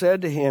God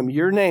said to him,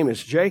 your name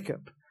is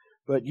Jacob,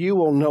 but you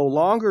will no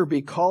longer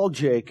be called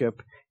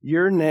Jacob.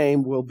 Your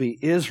name will be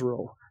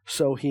Israel.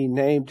 So he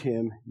named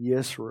him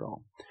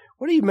Yisrael.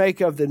 What do you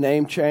make of the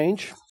name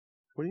change?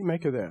 What do you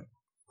make of that?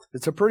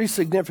 It's a pretty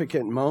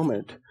significant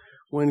moment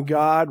when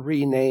God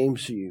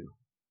renames you.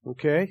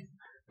 Okay?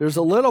 There's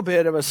a little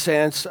bit of a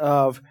sense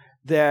of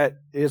that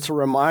it's a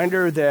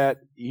reminder that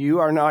you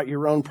are not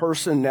your own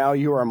person, now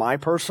you are my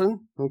person,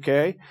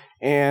 okay?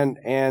 And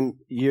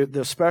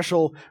the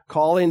special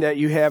calling that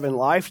you have in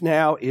life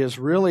now is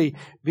really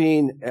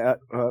being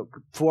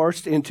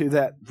forced into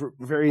that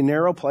very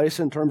narrow place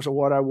in terms of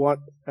what I want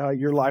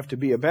your life to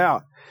be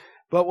about.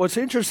 But what's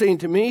interesting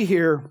to me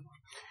here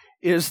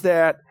is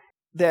that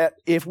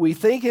if we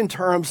think in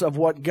terms of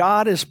what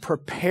God is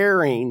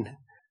preparing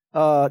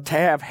to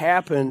have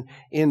happen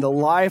in the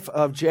life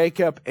of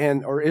Jacob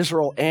or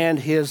Israel and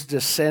his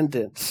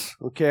descendants,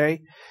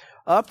 okay?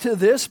 Up to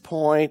this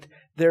point,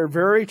 they're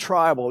very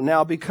tribal.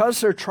 Now, because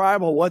they're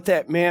tribal, what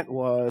that meant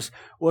was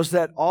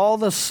that all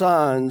the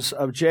sons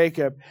of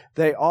Jacob,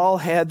 they all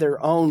had their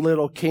own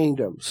little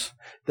kingdoms.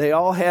 They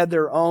all had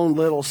their own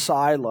little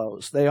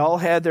silos. They all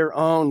had their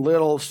own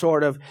little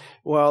sort of,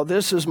 well,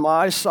 this is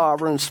my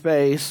sovereign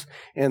space,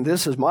 and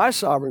this is my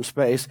sovereign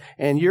space,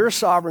 and your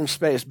sovereign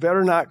space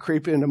better not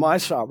creep into my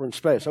sovereign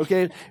space.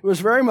 Okay, it was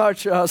very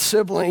much a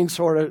sibling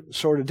sort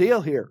of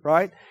deal here,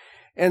 right?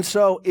 And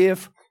so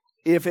if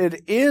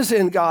it is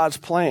in God's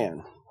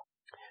plan,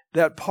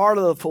 that part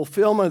of the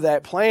fulfillment of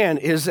that plan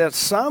is that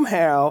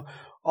somehow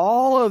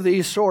all of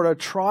these sort of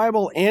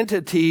tribal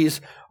entities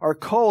are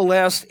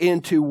coalesced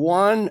into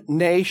one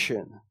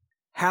nation.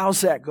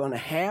 How's that going to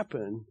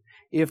happen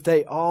if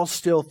they all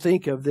still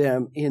think of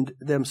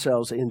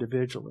themselves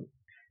individually?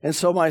 And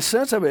so my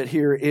sense of it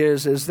here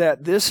is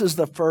that this is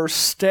the first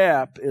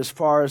step as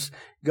far as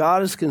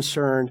God is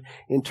concerned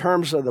in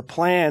terms of the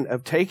plan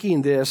of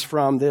taking this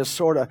from this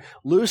sort of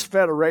loose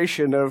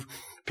federation of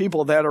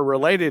people that are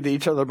related to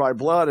each other by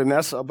blood, and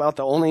that's about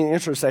the only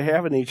interest they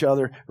have in each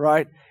other,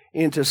 right,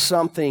 into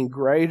something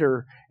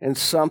greater and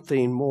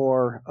something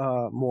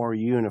more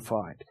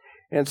unified.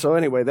 And so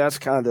anyway, that's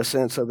kind of the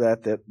sense of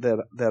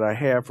that I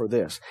have for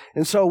this.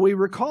 And so we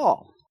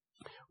recall,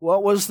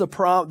 what was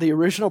the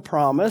original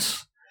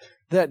promise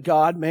that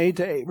God made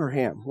to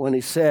Abraham when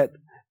he said,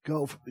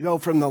 go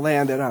from the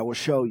land that I will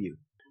show you?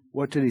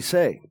 What did he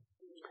say?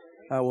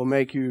 I will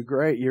make you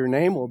great, your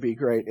name will be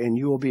great, and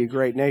you will be a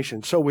great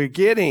nation. So we're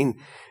getting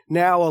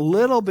now a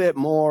little bit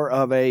more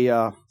of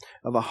a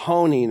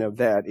honing of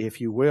that, if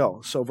you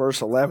will. So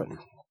verse 11.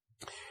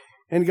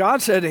 And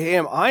God said to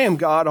him, I am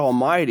God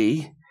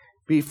Almighty,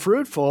 be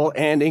fruitful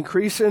and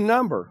increase in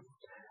number.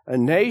 A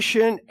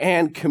nation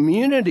and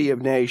community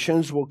of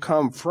nations will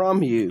come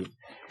from you,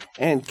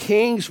 and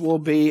kings will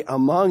be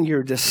among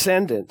your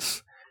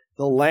descendants.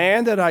 The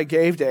land that I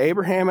gave to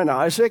Abraham and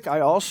Isaac,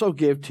 I also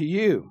give to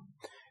you.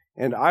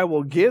 And I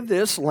will give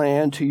this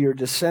land to your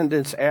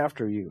descendants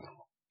after you.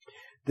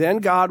 Then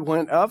God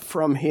went up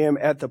from him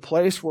at the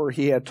place where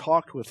he had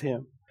talked with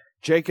him.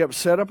 Jacob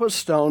set up a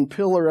stone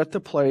pillar at the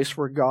place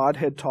where God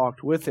had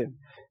talked with him.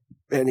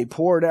 And he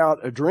poured out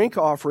a drink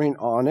offering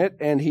on it,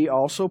 and he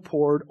also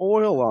poured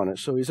oil on it.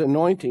 So he's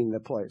anointing the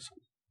place.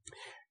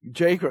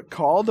 Jacob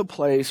called the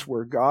place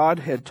where God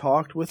had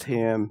talked with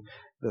him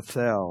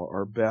Bethel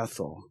or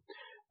Bethel.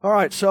 All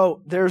right,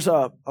 so there's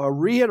a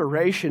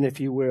reiteration,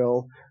 if you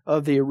will,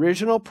 of the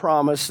original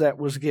promise that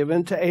was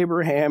given to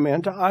Abraham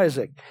and to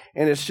Isaac.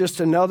 And it's just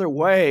another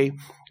way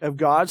of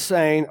God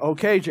saying,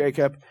 okay,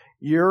 Jacob,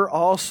 you're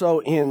also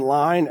in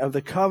line of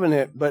the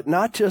covenant, but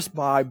not just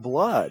by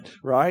blood,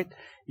 right?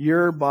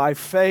 You're by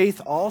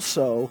faith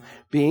also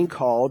being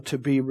called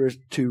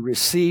to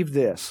receive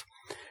this.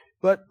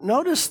 But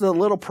notice the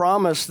little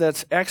promise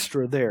that's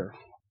extra there.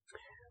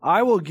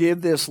 I will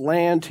give this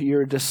land to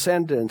your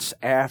descendants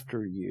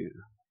after you.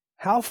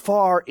 How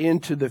far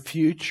into the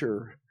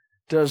future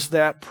does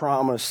that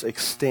promise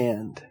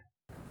extend?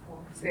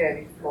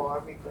 Very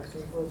far, because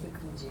we go to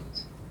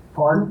Egypt.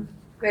 Pardon?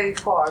 Very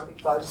far,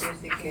 because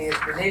basically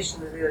the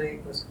nation really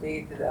was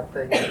created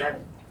after they left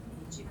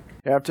Egypt.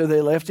 After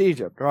they left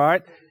Egypt,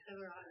 right?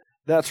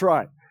 That's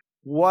right.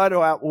 What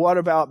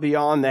about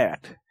beyond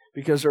that?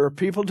 Because there are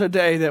people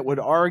today that would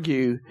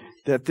argue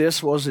that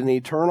this was an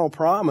eternal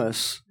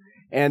promise,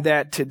 and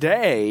that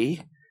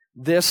today,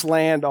 this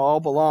land all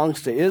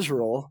belongs to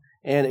Israel,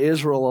 and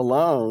Israel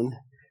alone.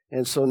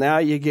 And so now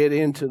you get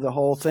into the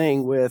whole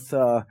thing with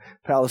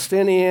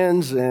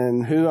Palestinians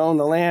and who owned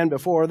the land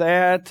before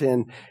that,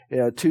 and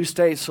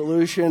two-state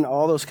solution,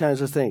 all those kinds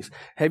of things.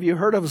 Have you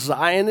heard of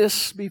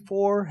Zionists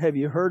before? Have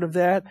you heard of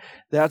that?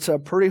 That's a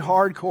pretty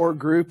hardcore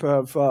group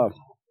of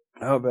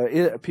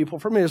people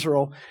from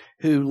Israel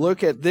who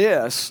look at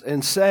this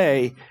and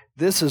say,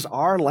 this is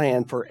our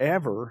land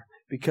forever,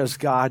 because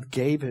God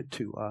gave it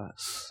to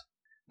us.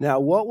 Now,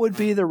 what would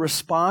be the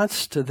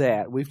response to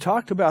that? We've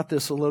talked about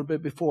this a little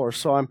bit before,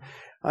 so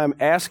I'm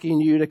asking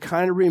you to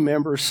kind of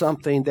remember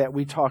something that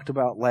we talked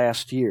about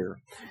last year.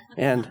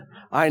 And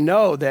I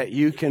know that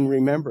you can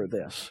remember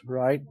this,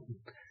 right?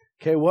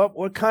 Okay,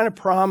 what kind of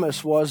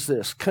promise was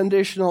this?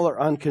 Conditional or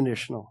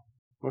unconditional?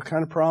 What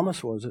kind of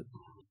promise was it?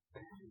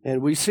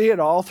 And we see it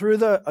it's all through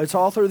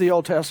the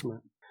Old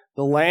Testament.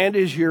 The land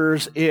is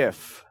yours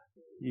if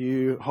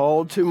you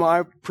hold to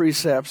my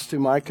precepts, to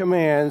my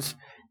commands,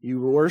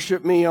 you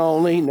worship me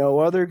only, no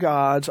other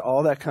gods,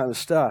 all that kind of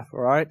stuff,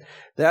 all right?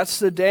 That's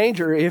the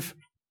danger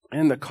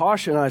and the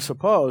caution, I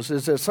suppose,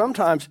 is that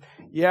sometimes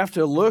you have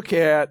to look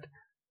at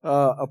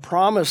a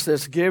promise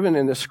that's given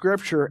in the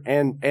Scripture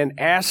and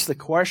ask the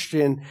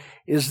question,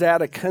 is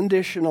that a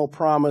conditional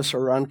promise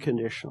or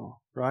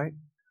unconditional, right?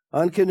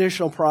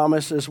 Unconditional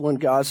promise is when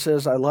God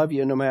says, I love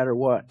you no matter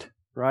what,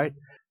 right?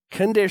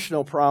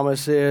 Conditional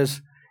promise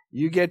is,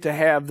 you get to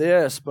have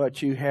this,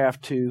 but you have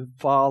to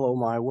follow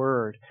my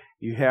word.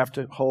 You have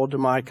to hold to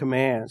my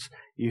commands.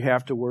 You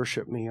have to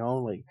worship me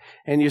only.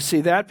 And you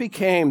see, that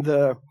became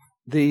the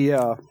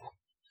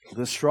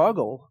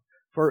struggle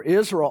for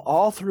Israel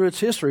all through its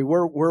history,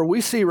 where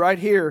we see right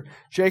here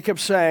Jacob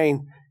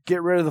saying,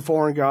 get rid of the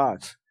foreign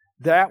gods.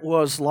 That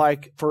was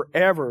like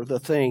forever the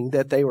thing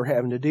that they were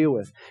having to deal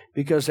with,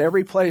 because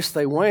every place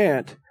they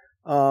went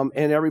and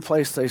every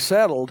place they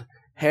settled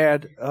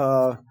had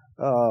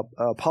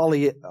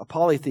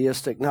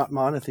polytheistic, not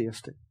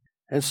monotheistic.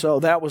 And so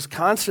that was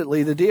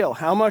constantly the deal.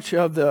 How much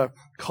of the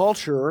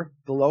culture,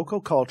 the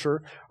local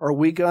culture, are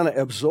we going to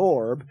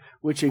absorb,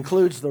 which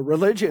includes the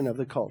religion of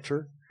the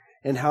culture,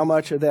 and how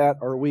much of that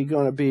are we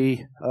going to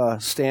be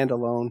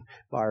standalone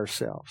by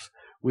ourselves?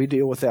 We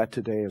deal with that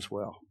today as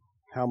well.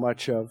 How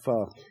much of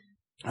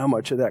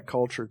that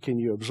culture can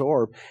you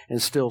absorb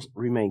and still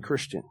remain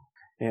Christian?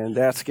 And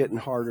that's getting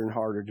harder and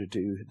harder to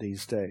do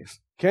these days.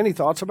 Kenny,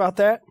 thoughts about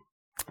that?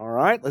 All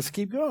right, let's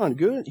keep going.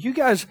 Good. You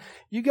guys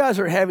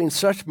are having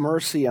such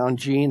mercy on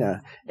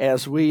Gina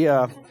as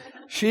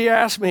she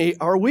asked me,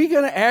 are we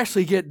going to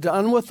actually get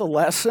done with the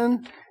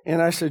lesson?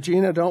 And I said,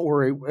 Gina, don't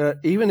worry.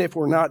 Even if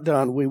we're not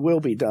done, we will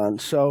be done.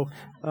 So,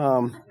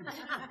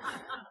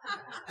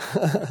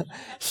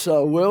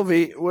 so we'll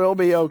be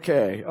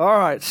okay. All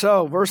right.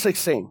 So verse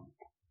 16.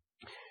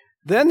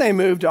 Then they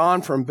moved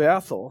on from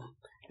Bethel,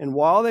 and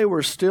while they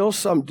were still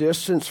some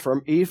distance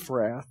from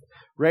Ephrath,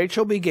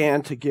 Rachel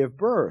began to give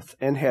birth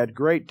and had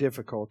great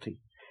difficulty.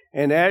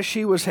 And as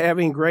she was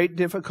having great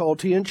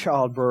difficulty in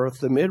childbirth,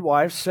 the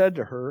midwife said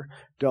to her,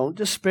 don't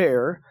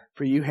despair,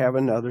 for you have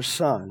another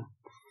son.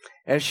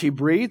 As she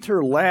breathed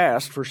her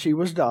last, for she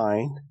was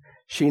dying,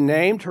 she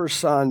named her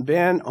son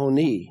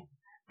Ben-Oni,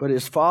 but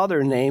his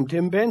father named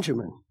him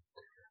Benjamin.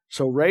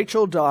 So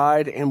Rachel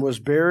died and was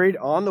buried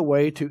on the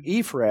way to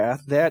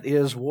Ephrath. That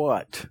is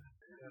what?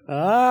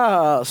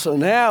 So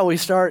now we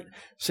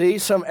see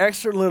some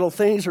extra little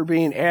things are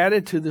being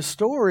added to the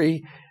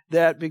story,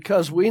 that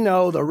because we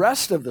know the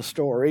rest of the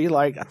story,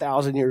 like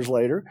 1,000 years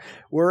later,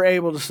 we're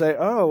able to say,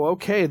 oh,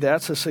 okay,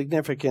 that's a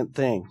significant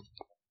thing.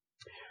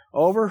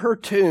 Over her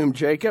tomb,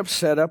 Jacob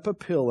set up a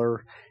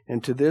pillar,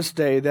 and to this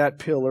day that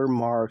pillar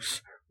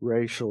marks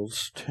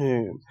Rachel's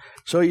tomb.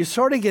 So you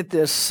sort of get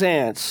this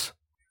sense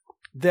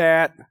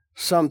that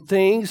some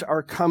things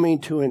are coming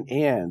to an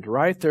end,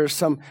 right? There's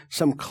some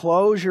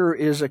closure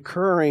is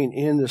occurring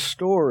in the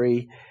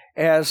story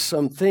as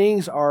some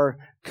things are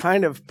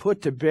kind of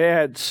put to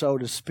bed, so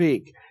to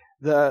speak.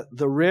 The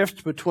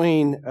rift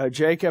between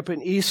Jacob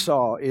and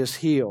Esau is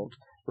healed,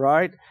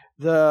 right?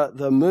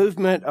 The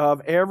movement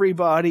of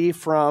everybody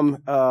from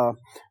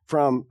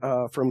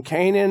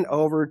Canaan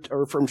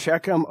or from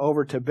Shechem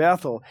over to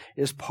Bethel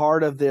is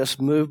part of this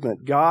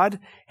movement. God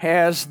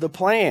has the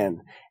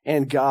plan,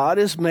 and God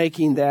is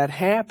making that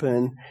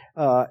happen,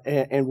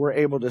 and we're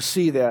able to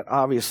see that,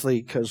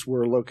 obviously, because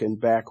we're looking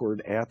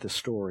backward at the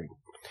story.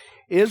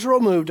 Israel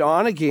moved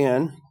on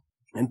again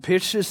and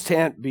pitched his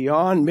tent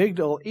beyond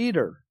Migdal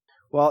Eder.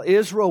 While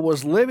Israel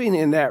was living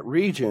in that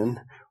region,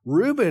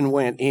 Reuben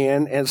went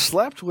in and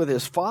slept with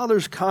his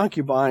father's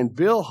concubine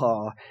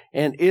Bilhah,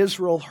 and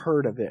Israel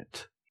heard of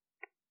it.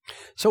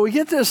 So we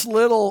get this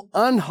little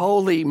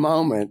unholy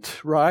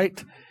moment,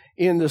 right,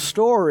 in the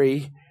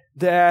story,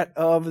 that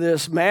of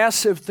this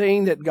massive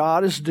thing that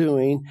God is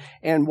doing,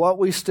 and what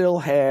we still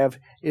have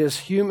is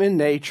human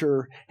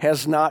nature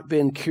has not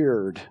been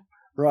cured,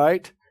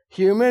 right?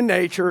 Human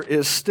nature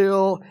is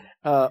still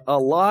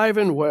alive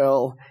and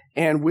well,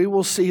 and we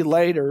will see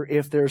later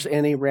if there's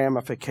any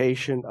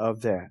ramification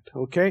of that.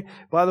 Okay.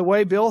 By the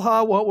way,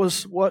 Bilhah,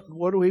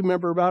 what do we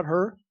remember about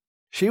her?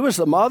 She was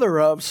the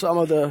mother of some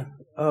of the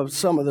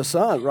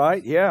sons,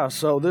 right? Yeah.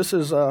 So this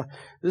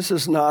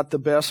is not the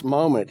best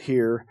moment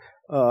here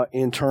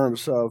in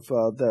terms of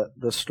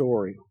the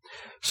story.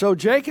 So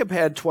Jacob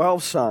had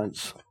 12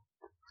 sons.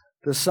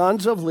 The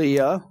sons of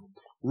Leah: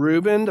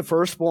 Reuben, the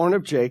firstborn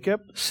of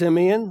Jacob;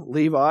 Simeon,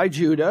 Levi,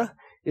 Judah,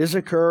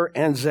 Issachar,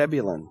 and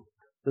Zebulun.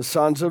 The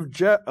sons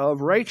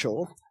of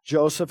Rachel: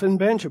 Joseph and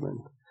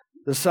Benjamin.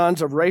 The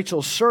sons of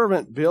Rachel's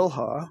servant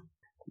Bilhah: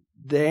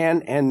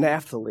 Dan and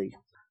Naphtali.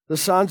 The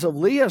sons of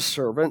Leah's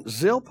servant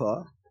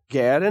Zilpah: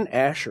 Gad and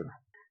Asher.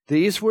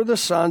 These were the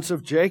sons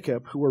of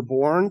Jacob who were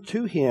born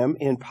to him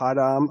in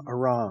Paddan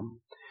Aram.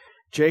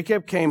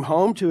 Jacob came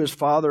home to his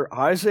father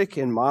Isaac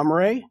in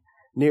Mamre.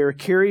 near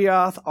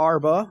Kiriath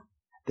Arba,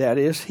 that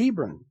is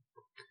Hebron,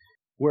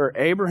 where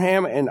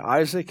Abraham and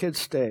Isaac had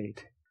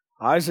stayed.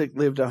 Isaac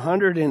lived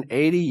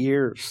 180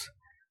 years.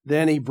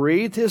 Then he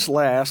breathed his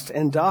last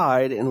and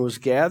died and was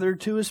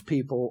gathered to his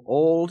people,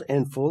 old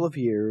and full of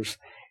years,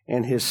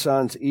 and his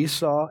sons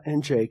Esau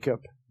and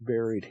Jacob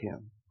buried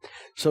him.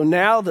 So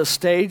now the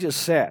stage is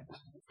set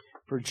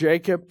for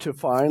Jacob to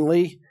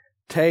finally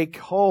take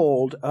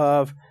hold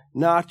of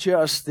not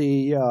just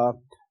the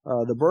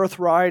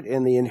birthright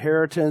and the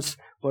inheritance,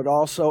 but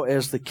also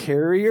as the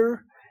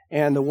carrier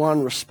and the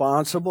one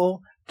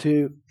responsible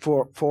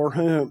for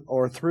whom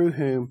or through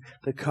whom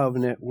the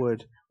covenant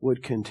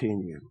would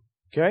continue.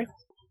 Okay?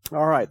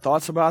 All right,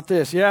 thoughts about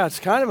this? Yeah, it's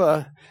kind of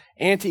a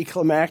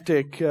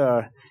anticlimactic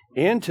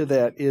end to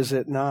that, is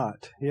it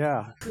not?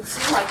 Yeah. It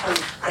seemed like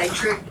when they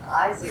tricked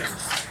Isaac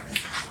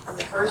in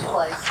the first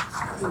place,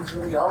 he was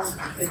really old,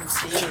 you couldn't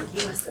see him,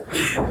 he must have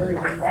been really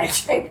in bad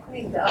shape when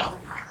he died.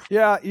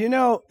 Yeah,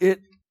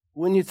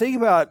 when you think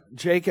about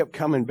Jacob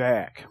coming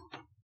back,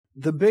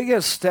 the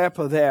biggest step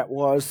of that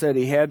was that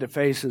he had to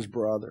face his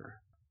brother.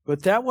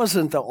 But that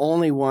wasn't the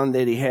only one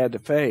that he had to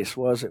face,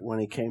 was it, when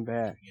he came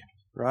back,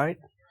 right?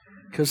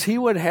 Because he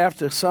would have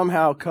to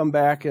somehow come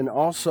back and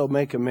also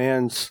make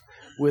amends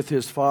with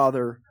his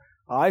father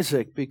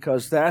Isaac,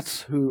 because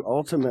that's who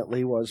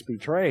ultimately was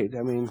betrayed.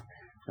 I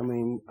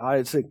mean,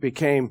 Isaac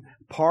became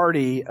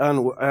party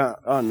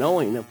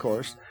unknowing, of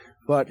course,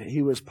 but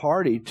he was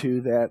party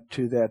to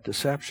that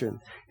deception,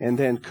 and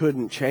then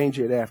couldn't change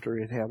it after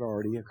it had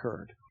already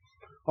occurred.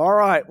 All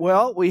right,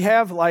 well, we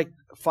have like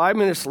 5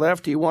 minutes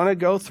left. Do you want to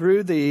go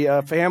through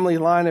the family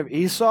line of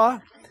Esau?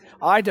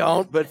 I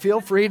don't, but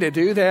feel free to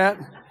do that.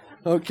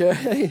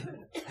 Okay.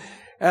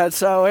 And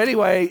so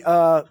anyway,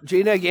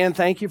 Gina, again,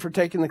 thank you for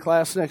taking the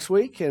class next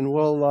week, and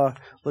we'll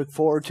look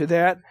forward to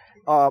that.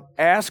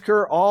 Ask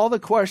her all the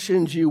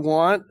questions you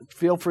want.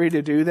 Feel free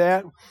to do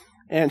that,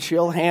 and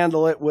she'll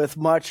handle it with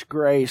much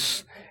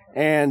grace,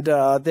 and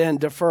then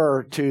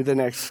defer to the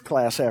next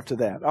class after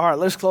that. All right,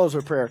 let's close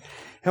with prayer.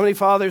 Heavenly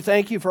Father,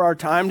 thank you for our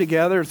time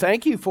together.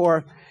 Thank you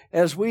for,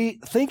 as we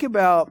think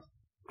about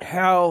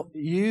how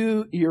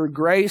your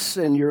grace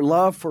and your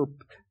love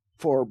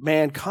for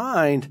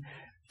mankind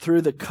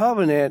through the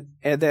covenant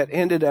and that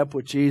ended up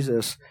with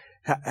Jesus,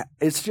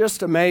 it's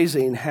just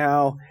amazing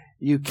how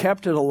you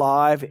kept it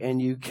alive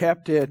and you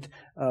kept it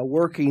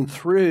working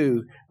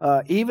through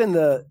even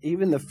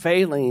the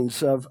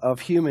failings of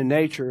human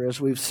nature,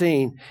 as we've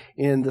seen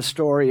in the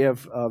story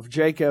of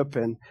Jacob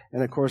and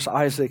of course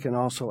Isaac and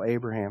also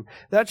Abraham.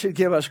 That should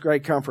give us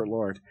great comfort,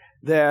 Lord,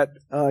 that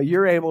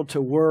you're able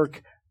to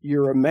work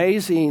your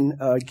amazing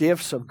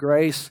gifts of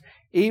grace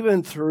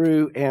even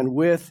through and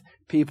with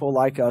people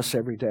like us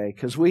every day,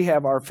 because we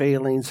have our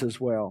failings as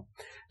well.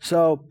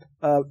 So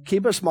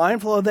keep us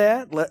mindful of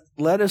that.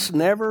 Let us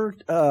never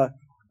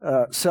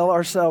sell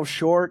ourselves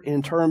short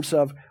in terms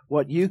of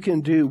what you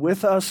can do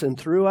with us and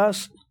through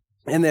us,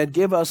 and then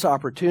give us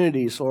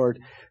opportunities, Lord,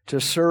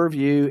 to serve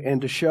you and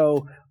to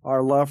show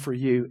our love for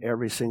you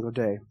every single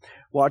day.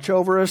 Watch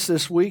over us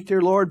this week,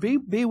 dear Lord.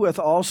 Be with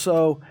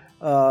also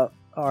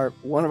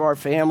one of our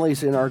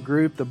families in our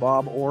group, the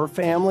Bob Orr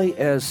family,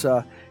 as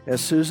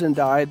Susan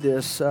died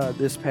this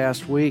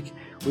past week.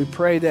 We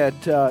pray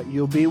that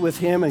you'll be with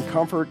him and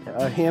comfort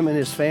him and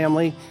his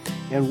family.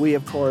 And we,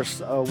 of course,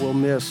 will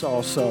miss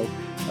also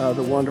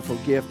the wonderful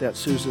gift that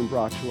Susan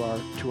brought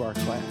to our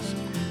class.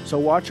 So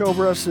watch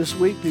over us this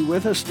week. Be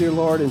with us, dear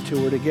Lord,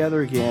 until we're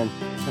together again.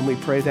 And we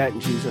pray that in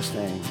Jesus'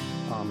 name.